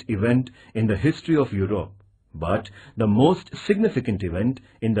great event in the history of Europe, but the most significant event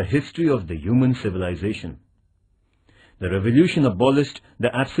in the history of the human civilization. The revolution abolished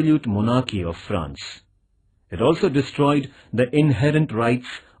the absolute monarchy of France. It also destroyed the inherent rights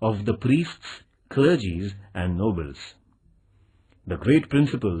of the priests, clergies, and nobles. the great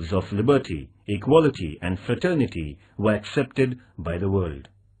principles of liberty, equality and fraternity were accepted by the world.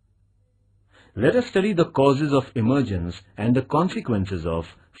 Let us study the causes of emergence and the consequences of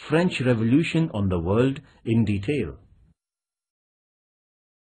French Revolution on the world in detail.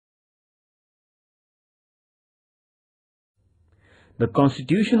 The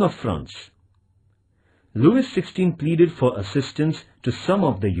Constitution of France. Louis XVI pleaded for assistance to some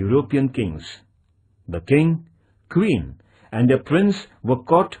of the European kings. The king, queen, and their prince were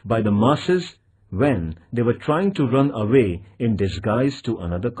caught by the masses when they were trying to run away in disguise to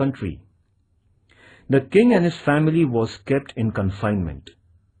another country. The king and his family was kept in confinement.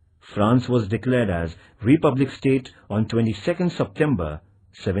 France was declared as Republic State on 22nd September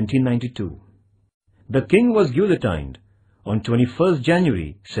 1792. The king was guillotined on 21st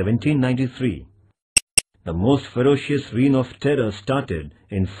January 1793. The most ferocious reign of terror started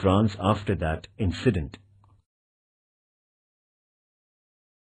in France after that incident.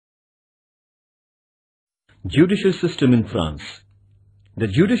 Judicial system in France. The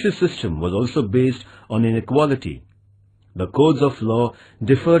judicial system was also based on inequality. The codes of law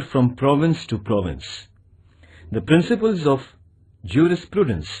differed from province to province. The principles of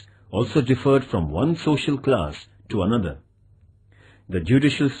jurisprudence also differed from one social class to another. The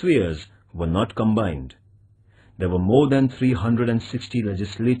judicial spheres were not combined. There were more than 360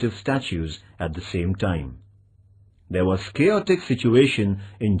 legislative statutes at the same time. There was chaotic situation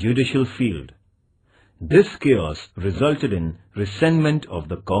in judicial field. This chaos resulted in resentment of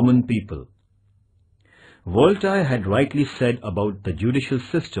the common people. Voltaire had rightly said about the judicial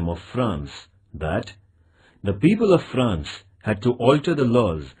system of France that the people of France had to alter the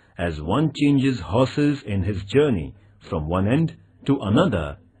laws as one changes horses in his journey from one end to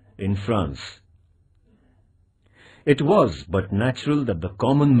another in France. It was but natural that the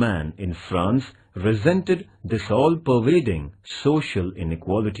common man in France resented this all-pervading social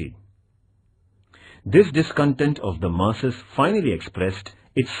inequality. This discontent of the masses finally expressed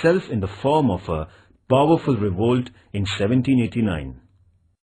itself in the form of a powerful revolt in 1789.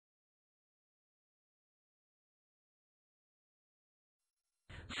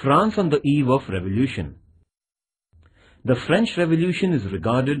 France on the eve of revolution. The French Revolution is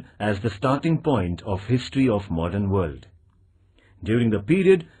regarded as the starting point of history of modern world. During the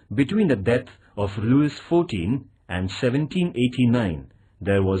period between the death of Louis XIV and 1789,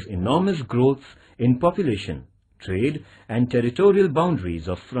 there was enormous growth in population, trade and territorial boundaries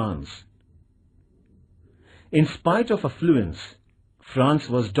of France. In spite of affluence, France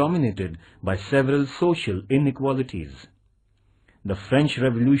was dominated by several social inequalities. The French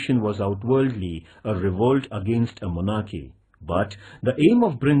Revolution was outwardly a revolt against a monarchy, but the aim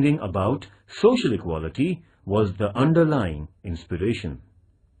of bringing about social equality was the underlying inspiration.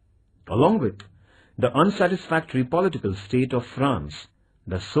 Along with the unsatisfactory political state of France,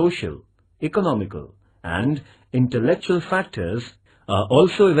 the social, economical and intellectual factors are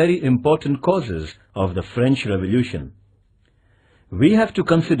also very important causes of the French Revolution. We have to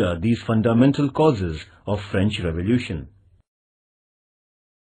consider these fundamental causes of French Revolution.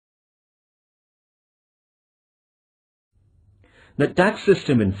 The tax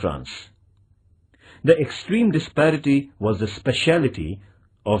system in France. The extreme disparity was the speciality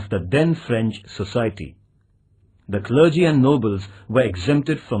of the then French society. The clergy and nobles were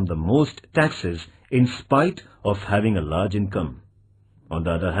exempted from the most taxes in spite of having a large income. On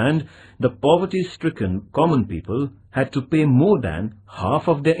the other hand, the poverty-stricken common people had to pay more than half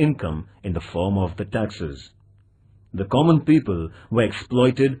of their income in the form of the taxes. The common people were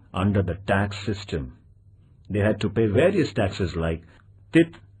exploited under the tax system. They had to pay various taxes like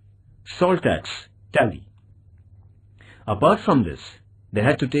tithe, salt tax, tally. Apart from this, they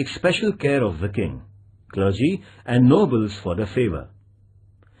had to take special care of the king, clergy and nobles for their favor.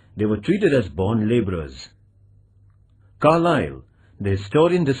 They were treated as born laborers. Carlyle, the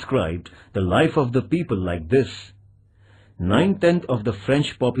historian, described the life of the people like this. 9/10 of the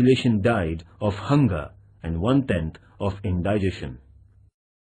French population died of hunger and 1/10 of indigestion.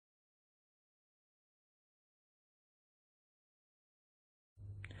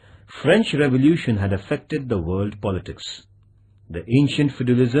 French Revolution had affected the world politics. The ancient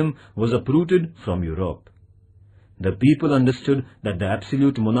feudalism was uprooted from Europe. The people understood that the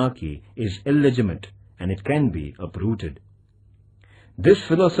absolute monarchy is illegitimate and it can be uprooted. This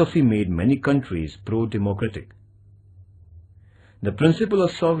philosophy made many countries pro-democratic. The principle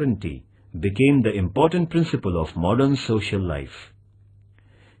of sovereignty became the important principle of modern social life.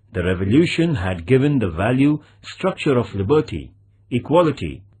 The revolution had given the value structure of liberty,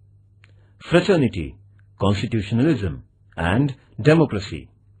 equality, fraternity, constitutionalism, and democracy.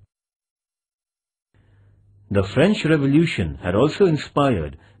 The French Revolution had also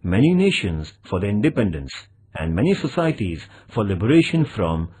inspired many nations for their independence and many societies for liberation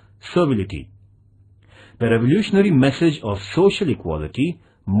from servility. The revolutionary message of social equality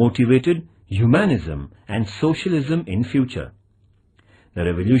motivated humanism and socialism in future. The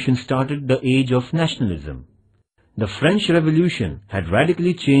revolution started the age of nationalism. The French Revolution had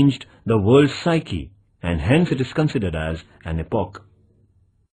radically changed the world's psyche, and hence it is considered as an epoch.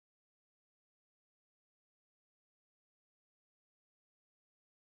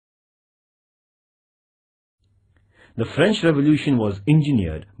 The French Revolution was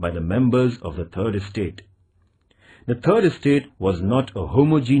engineered by the members of the Third Estate. The Third Estate was not a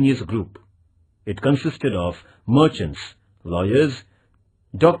homogeneous group. It consisted of merchants, lawyers,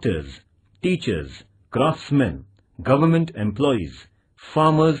 doctors, teachers, craftsmen, government employees,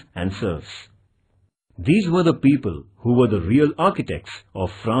 farmers and serfs. These were the people who were the real architects of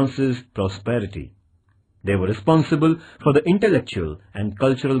France's prosperity. They were responsible for the intellectual and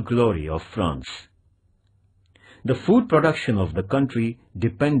cultural glory of France. The food production of the country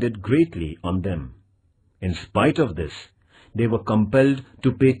depended greatly on them. In spite of this, they were compelled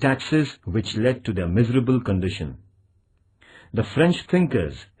to pay taxes which led to their miserable condition. The French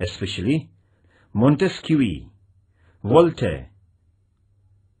thinkers, especially Montesquieu, Voltaire,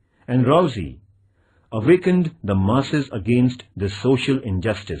 and Rousseau, awakened the masses against this social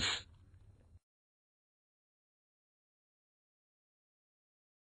injustice.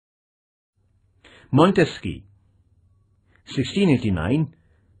 Montesquieu, 1689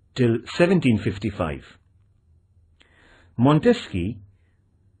 till 1755. Montesquieu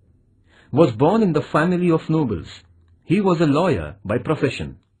was born in the family of nobles. He was a lawyer by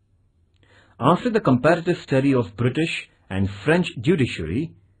profession. After the comparative study of British and French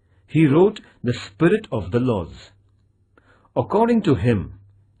judiciary, he wrote The Spirit of the Laws. According to him,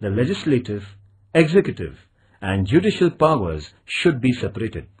 the legislative, executive, and judicial powers should be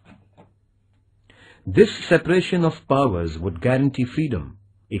separated. This separation of powers would guarantee freedom,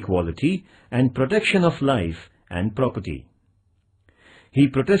 equality, and protection of life and property. He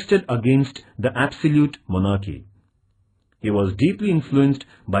protested against the absolute monarchy. He was deeply influenced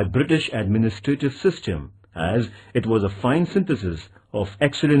by British administrative system, as it was a fine synthesis of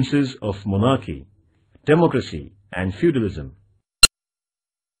excellences of monarchy, democracy, and feudalism.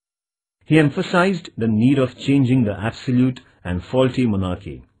 He emphasized the need of changing the absolute and faulty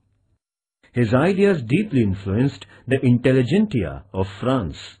monarchy. His ideas deeply influenced the intelligentsia of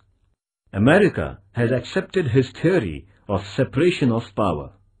France. America has accepted his theory of separation of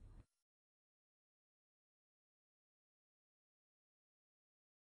power.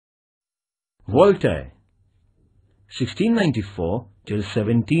 Voltaire, 1694 till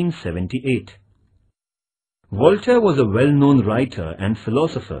 1778. Voltaire was a well-known writer and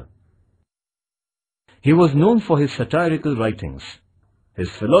philosopher. He was known for his satirical writings. His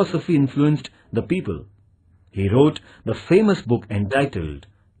philosophy influenced the people. He wrote the famous book entitled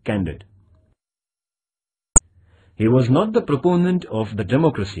Candide. He was not the proponent of the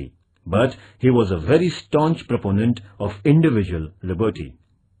democracy, but he was a very staunch proponent of individual liberty.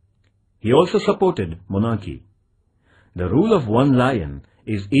 He also supported monarchy. The rule of one lion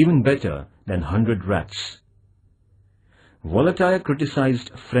is even better than 100 rats. Voltaire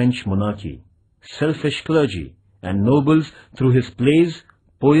criticized French monarchy, selfish clergy, and nobles through his plays,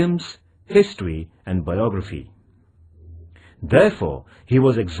 poems, history, and biography. Therefore, he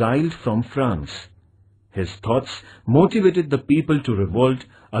was exiled from France. His thoughts motivated the people to revolt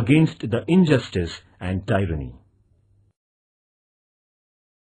against the injustice and tyranny.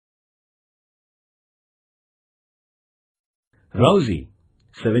 Rousseau,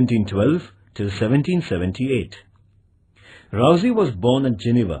 1712 till 1778. Rousseau was born at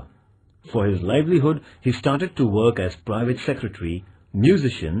Geneva. For his livelihood, he started to work as private secretary,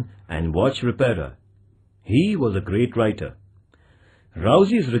 musician, and watch repairer. He was a great writer.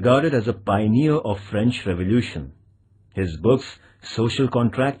 Rousseau is regarded as a pioneer of French Revolution. His books, Social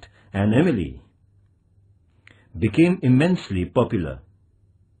Contract and Emily, became immensely popular.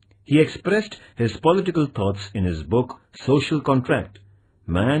 He expressed his political thoughts in his book, Social Contract.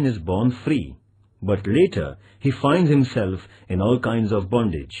 Man is born free, but later he finds himself in all kinds of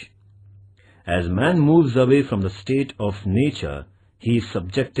bondage. As man moves away from the state of nature, he is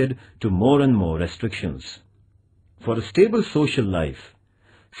subjected to more and more restrictions. For a stable social life,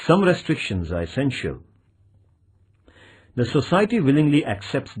 some restrictions are essential. The society willingly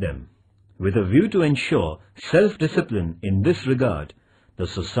accepts them. With a view to ensure self-discipline in this regard, the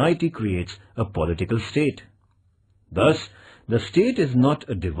society creates a political state. Thus, the state is not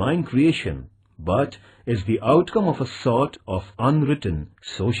a divine creation, but is the outcome of a sort of unwritten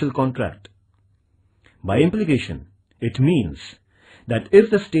social contract. By implication, it means that if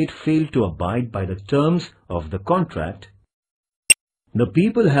the state failed to abide by the terms of the contract, the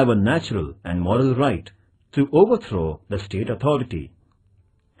people have a natural and moral right to overthrow the state authority.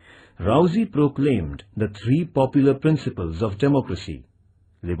 Rousey proclaimed the three popular principles of democracy: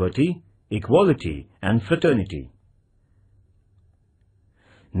 liberty, equality, and fraternity.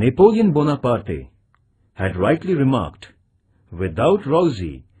 Napoleon Bonaparte had rightly remarked, without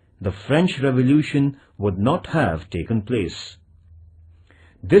Rousey, the French Revolution would not have taken place.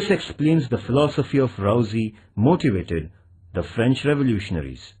 This explains the philosophy of Rousey motivated the French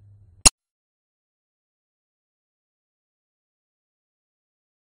revolutionaries.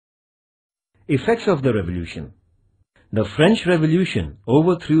 Effects of the Revolution. The French Revolution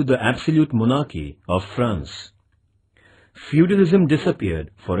overthrew the absolute monarchy of France. Feudalism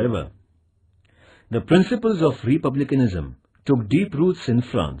disappeared forever. The principles of republicanism took deep roots in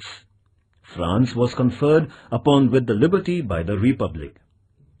France. France was conferred upon with the liberty by the Republic.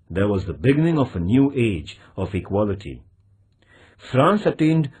 There was the beginning of a new age of equality. France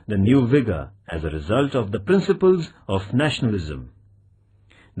attained the new vigor as a result of the principles of nationalism.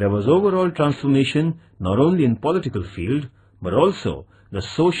 There was overall transformation not only in political field, but also the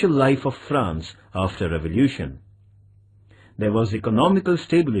social life of France after revolution. There was economical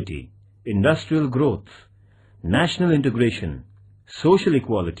stability, industrial growth, national integration, social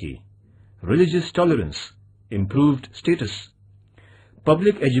equality, religious tolerance, improved status,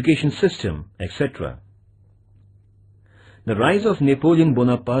 public education system, etc. The rise of Napoleon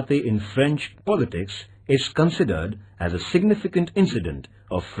Bonaparte in French politics is considered as a significant incident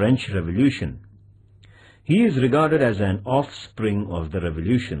of French Revolution. He is regarded as an offspring of the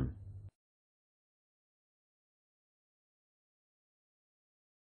revolution.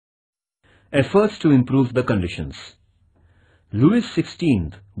 Efforts to improve the conditions. Louis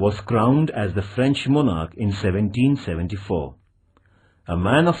XVI was crowned as the French monarch in 1774. A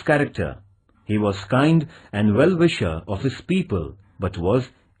man of character, he was kind and well-wisher of his people, but was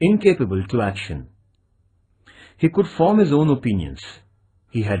incapable to action. He could form his own opinions.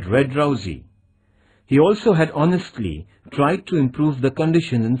 He had read Rousey. He also had honestly tried to improve the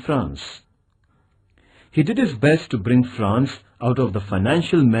conditions in France. He did his best to bring France out of the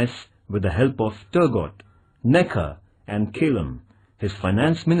financial mess with the help of Turgot, Necker, and Calum, his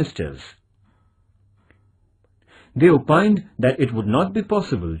finance ministers. They opined that it would not be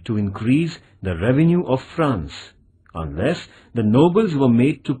possible to increase the revenue of France unless the nobles were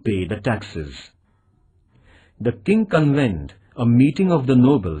made to pay the taxes. The king convened a meeting of the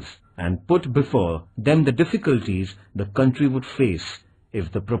nobles and put before them the difficulties the country would face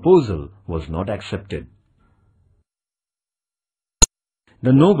if the proposal was not accepted.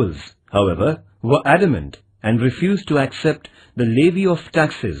 The nobles, however, were adamant and refused to accept the levy of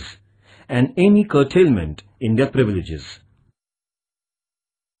taxes and any curtailment in their privileges.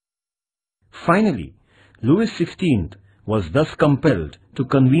 Finally, Louis XVI was thus compelled to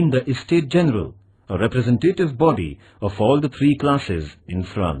convene the Estates General, a representative body of all the three classes in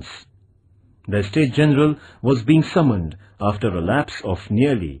France. The Estates General was being summoned after a lapse of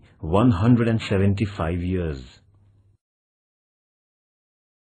nearly 175 years.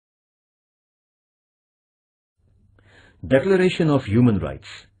 Declaration of Human Rights.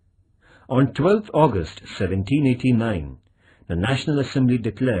 On 12th August 1789, the National Assembly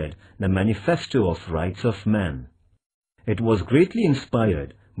declared the Manifesto of Rights of Man. It was greatly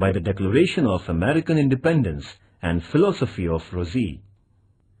inspired by the Declaration of American Independence and philosophy of Rousey.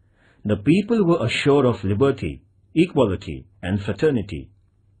 The people were assured of liberty, equality, and fraternity.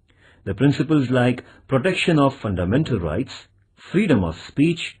 The principles like protection of fundamental rights, freedom of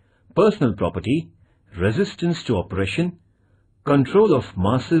speech, personal property, resistance to oppression, control of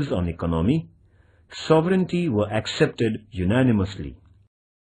masses on economy, sovereignty were accepted unanimously.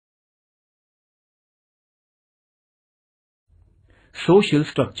 Social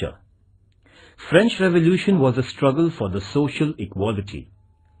structure. French Revolution was a struggle for the social equality.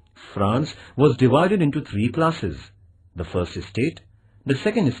 France was divided into three classes: the first estate, the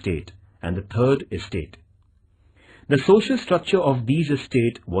second estate, and the third estate. The social structure of these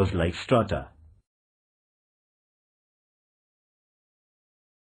estates was like strata.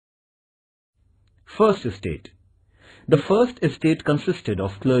 First estate. The first estate consisted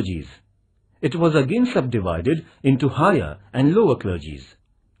of clergies. It was again subdivided into higher and lower clergies.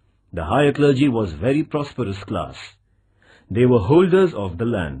 The higher clergy was very prosperous class. They were holders of the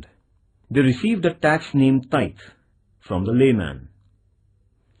land. They received a tax named tithe from the layman.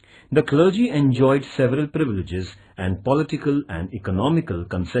 The clergy enjoyed several privileges and political and economical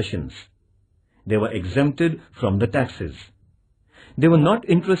concessions. They were exempted from the taxes. They were not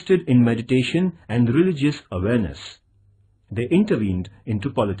interested in meditation and religious awareness. They intervened into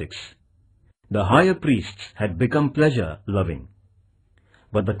politics. The higher priests had become pleasure-loving.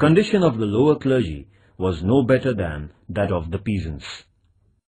 But the condition of the lower clergy was no better than that of the peasants.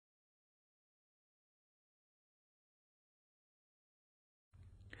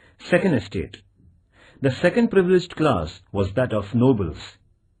 Second estate. The second privileged class was that of nobles.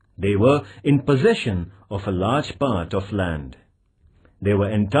 They were in possession of a large part of land. They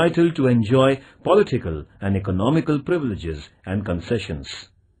were entitled to enjoy political and economical privileges and concessions.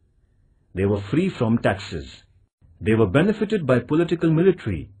 They were free from taxes. They were benefited by political,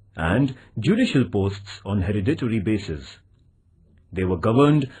 military, and judicial posts on hereditary basis. They were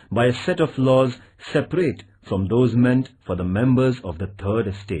governed by a set of laws separate from those meant for the members of the third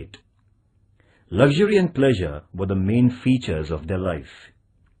estate. Luxury and pleasure were the main features of their life.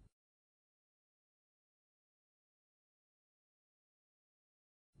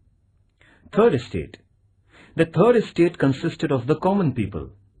 Third estate. The third estate consisted of the common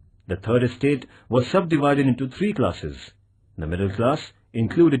people. The third estate was subdivided into three classes. The middle class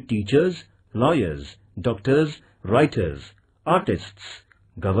included teachers, lawyers, doctors, writers, artists,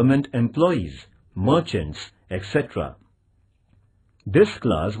 government employees, merchants, etc. This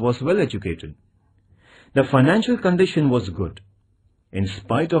class was well educated. The financial condition was good. In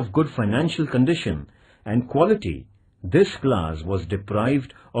spite of good financial condition and quality, this class was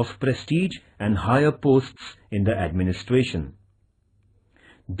deprived of prestige and higher posts in the administration.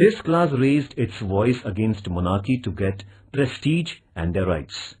 This class raised its voice against monarchy to get prestige and their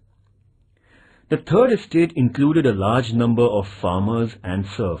rights. The third estate included a large number of farmers and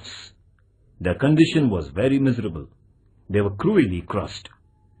serfs. Their condition was very miserable. They were cruelly crushed.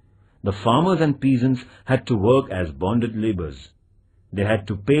 The farmers and peasants had to work as bonded laborers. They had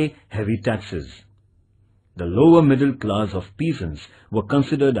to pay heavy taxes. The lower middle class of peasants were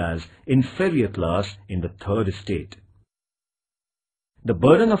considered as inferior class in the third estate. The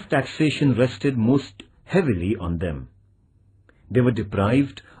burden of taxation rested most heavily on them. They were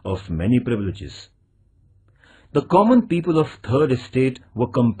deprived of many privileges. The common people of third estate were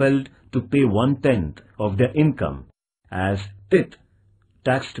compelled to pay 1/10 of their income as tithe,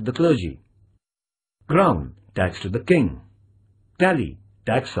 tax to the clergy, crown, tax to the king, tally,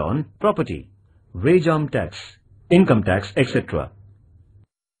 tax on property, wage arm tax, income tax, etc.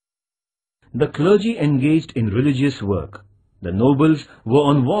 The clergy engaged in religious work. The nobles were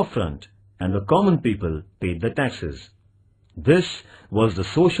on war front, and the common people paid the taxes. This was the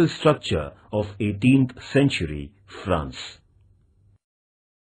social structure of 18th century France.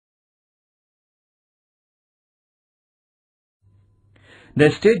 The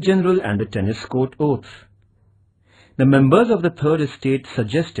Estate General and the Tennis Court Oath. The members of the third estate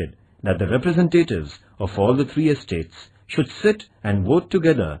suggested that the representatives of all the three estates should sit and vote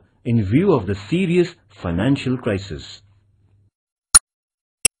together in view of the serious financial crisis.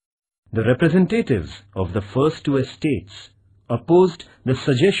 The representatives of the first two estates opposed the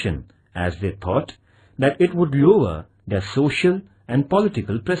suggestion as they thought that it would lower their social and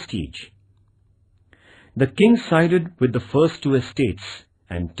political prestige. The king sided with the first two estates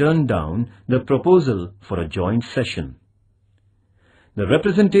and turned down the proposal for a joint session. The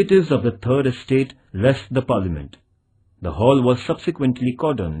representatives of the third estate left the parliament. The hall was subsequently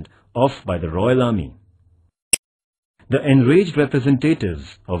cordoned off by the royal army. The enraged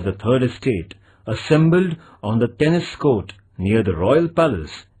representatives of the third estate assembled on the tennis court near the royal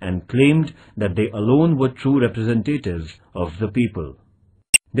palace and claimed that they alone were true representatives of the people.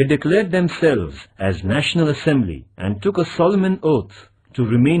 They declared themselves as National Assembly and took a solemn oath to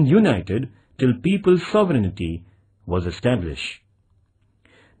remain united till people's sovereignty was established.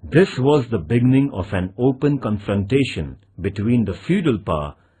 This was the beginning of an open confrontation between the feudal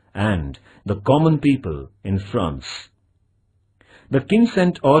power and the common people in France. The king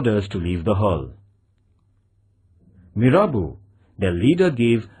sent orders to leave the hall. Mirabeau, their leader,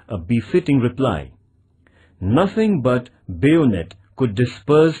 gave a befitting reply. Nothing but bayonet could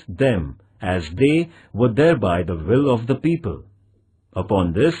disperse them, as they were thereby the will of the people.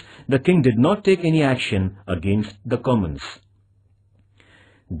 Upon this, the king did not take any action against the commons.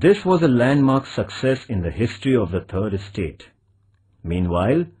 This was a landmark success in the history of the third estate.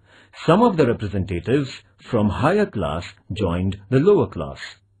 Meanwhile, some of the representatives from higher class joined the lower class.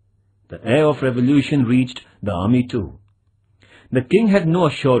 The air of revolution reached the army too. The king had no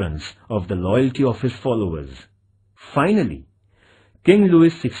assurance of the loyalty of his followers. Finally, King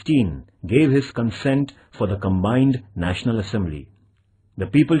Louis XVI gave his consent for the combined National Assembly. The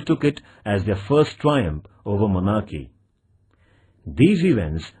people took it as their first triumph over monarchy. These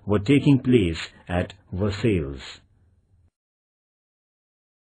events were taking place at Versailles.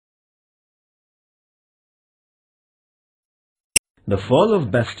 The fall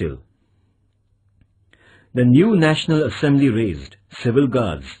of Bastille. The new National Assembly raised civil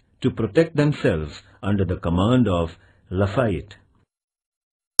guards to protect themselves under the command of Lafayette.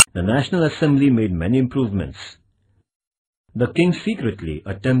 The National Assembly made many improvements. The king secretly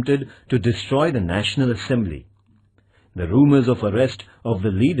attempted to destroy the National Assembly. The rumors of arrest of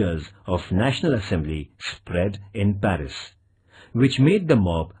the leaders of National Assembly spread in Paris, which made the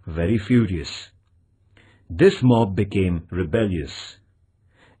mob very furious. This mob became rebellious.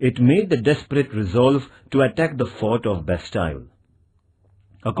 It made the desperate resolve to attack the fort of Bastille.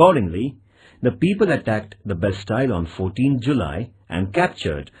 Accordingly, the people attacked the Bastille on 14 July and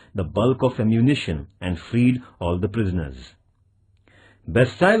captured the bulk of ammunition and freed all the prisoners.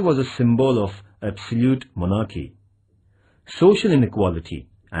 Bastille was a symbol of absolute monarchy, social inequality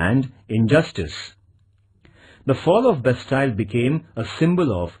and injustice. The fall of Bastille became a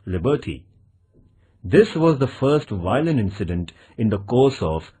symbol of liberty. This was the first violent incident in the course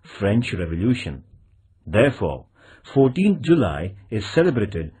of French Revolution. Therefore, 14th July is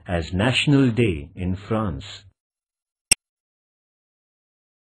celebrated as National Day in France.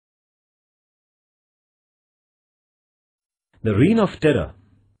 The Reign of Terror.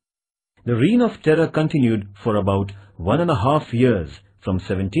 The Reign of Terror continued for about 1.5 years from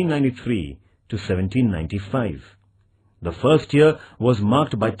 1793 to 1795. The first year was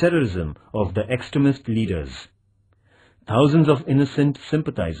marked by terrorism of the extremist leaders. Thousands of innocent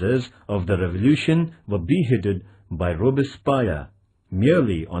sympathizers of the revolution were beheaded by Robespierre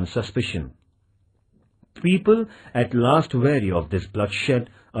merely on suspicion. People, at last weary of this bloodshed,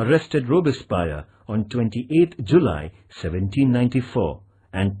 arrested Robespierre on 28 July 1794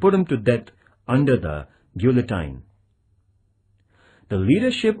 and put him to death under the guillotine. The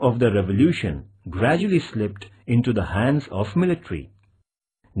leadership of the revolution gradually slipped into the hands of military.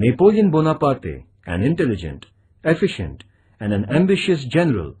 Napoleon Bonaparte, an intelligent, efficient, and an ambitious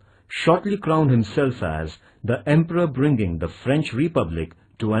general, shortly crowned himself as the emperor, bringing the French Republic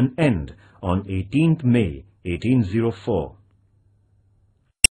to an end on 18th May 1804.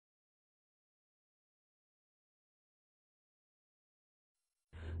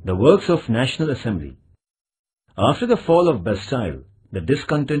 The works of National Assembly. After the fall of Bastille, the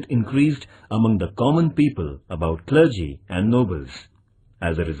discontent increased among the common people about clergy and nobles.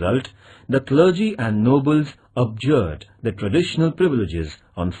 As a result, the clergy and nobles abjured the traditional privileges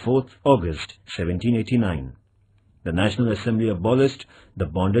on 4th August 1789. The National Assembly abolished the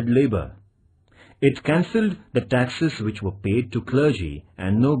bonded labor. It cancelled the taxes which were paid to clergy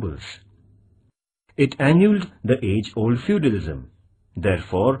and nobles. It annulled the age-old feudalism.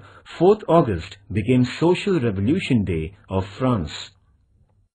 Therefore, 4th August became Social Revolution Day of France.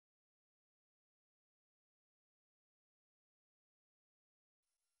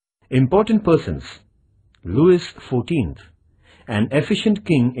 Important persons. Louis XIV, an efficient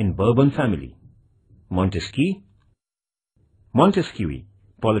king in Bourbon family. Montesquieu,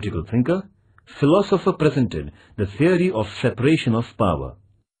 political thinker, philosopher, presented the theory of separation of power.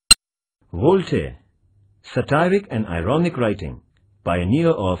 Voltaire, satiric and ironic writing,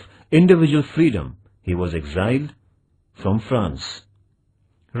 pioneer of individual freedom, he was exiled from France.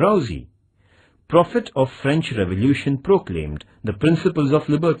 Rousseau, prophet of French Revolution, proclaimed the principles of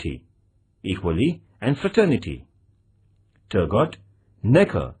liberty, equality and fraternity. Turgot,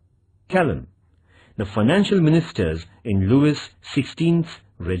 Necker, Calonne, the financial ministers in Louis XVI's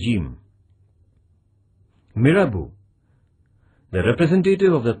regime. Mirabeau, the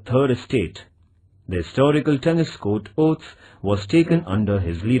representative of the Third Estate. The historical tennis court oath was taken under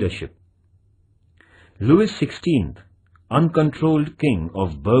his leadership. Louis XVI, uncontrolled king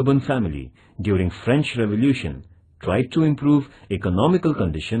of Bourbon family during French Revolution, tried to improve economical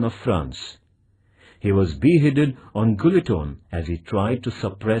condition of France. He was beheaded on guillotine as he tried to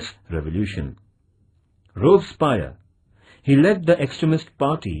suppress revolution. Robespierre, he led the extremist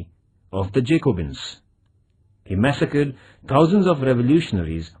party of the Jacobins. He massacred thousands of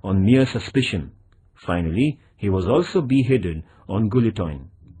revolutionaries on mere suspicion. Finally, he was also beheaded on guillotine.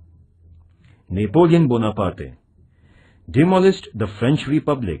 Napoleon Bonaparte demolished the French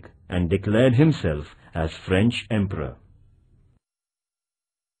Republic and declared himself as French Emperor.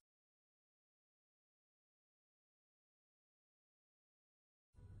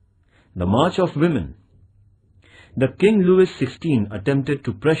 The March of Women. The King Louis XVI attempted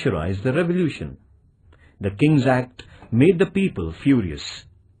to pressurize the revolution. The King's Act made the people furious.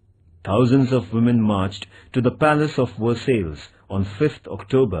 Thousands of women marched to the Palace of Versailles on 5th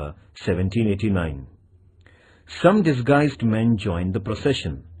October 1789. Some disguised men joined the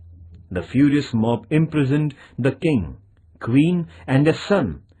procession. The furious mob imprisoned the king, queen and their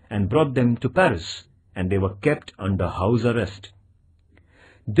son and brought them to Paris, and they were kept under house arrest.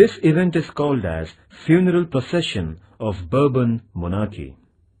 This event is called as Funeral Procession of Bourbon Monarchy.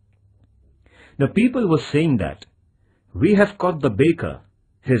 The people were saying that, "We have caught the baker,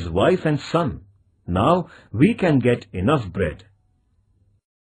 his wife and son. Now we can get enough bread."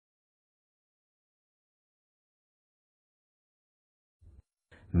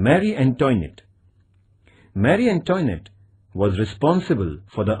 Marie Antoinette. Marie Antoinette was responsible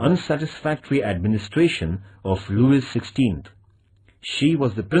for the unsatisfactory administration of Louis XVI. She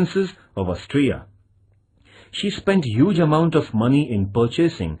was the Princess of Austria. She spent huge amount of money in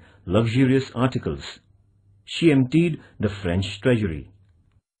purchasing luxurious articles. She emptied the French treasury.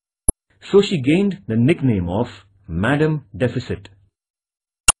 So she gained the nickname of Madame Deficit.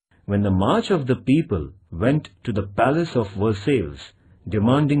 When the march of the people went to the palace of Versailles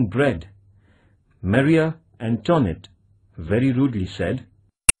demanding bread, Marie Antoinette very rudely said,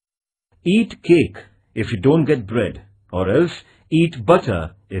 "Eat cake if you don't get bread, or else eat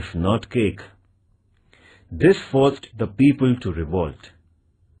butter if not cake." This forced the people to revolt.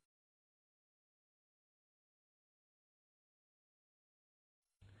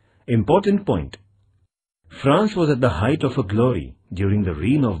 Important point. France was at the height of her glory during the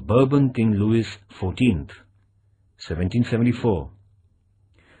reign of Bourbon King Louis XIV, 1774.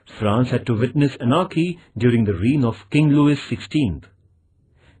 France had to witness anarchy during the reign of King Louis XVI.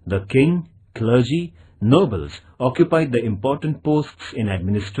 The king, clergy, nobles occupied the important posts in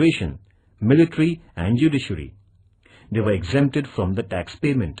administration, military and judiciary. They were exempted from the tax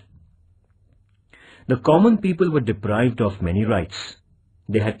payment. The common people were deprived of many rights.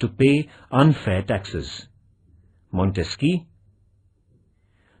 They had to pay unfair taxes. Montesquieu,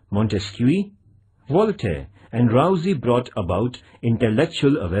 Voltaire and Rousseau brought about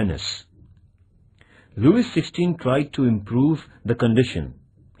intellectual awareness. Louis XVI tried to improve the condition.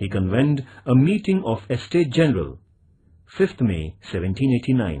 He convened a meeting of Estates General, 5th May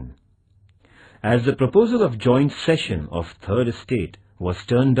 1789. As the proposal of joint session of Third Estate was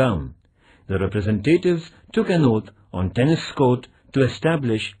turned down, the representatives took an oath on tennis court to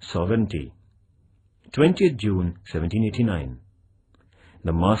establish sovereignty. 20th June 1789.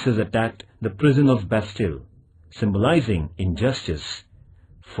 The masses attacked the prison of Bastille, symbolizing injustice.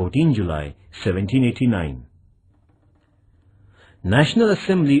 14 July 1789. National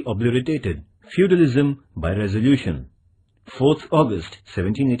Assembly obliterated feudalism by resolution. 4th August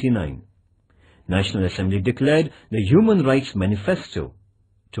 1789. National Assembly declared the Human Rights Manifesto.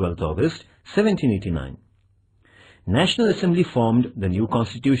 12th August 1789. National Assembly formed the new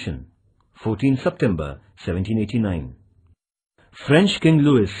Constitution. 14 September 1789. French King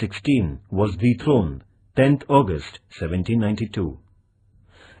Louis XVI was dethroned. 10th August 1792.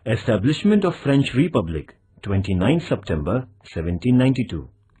 Establishment of French Republic. 29 September 1792.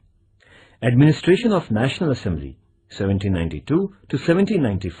 Administration of National Assembly. 1792 to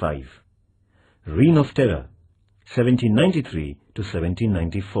 1795. Reign of Terror. 1793 to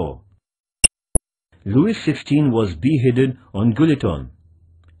 1794. Louis XVI was beheaded on Guillotine.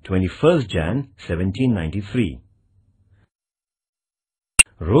 21st Jan 1793.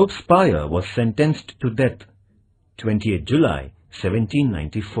 Robespierre was sentenced to death. 28 July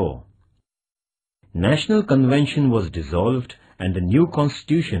 1794. National Convention was dissolved and the new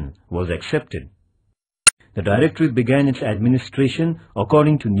constitution was accepted. The Directory began its administration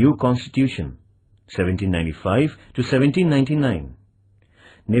according to new constitution. 1795 to 1799.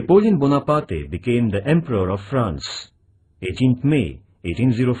 Napoleon Bonaparte became the Emperor of France. 18th May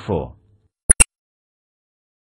 1804.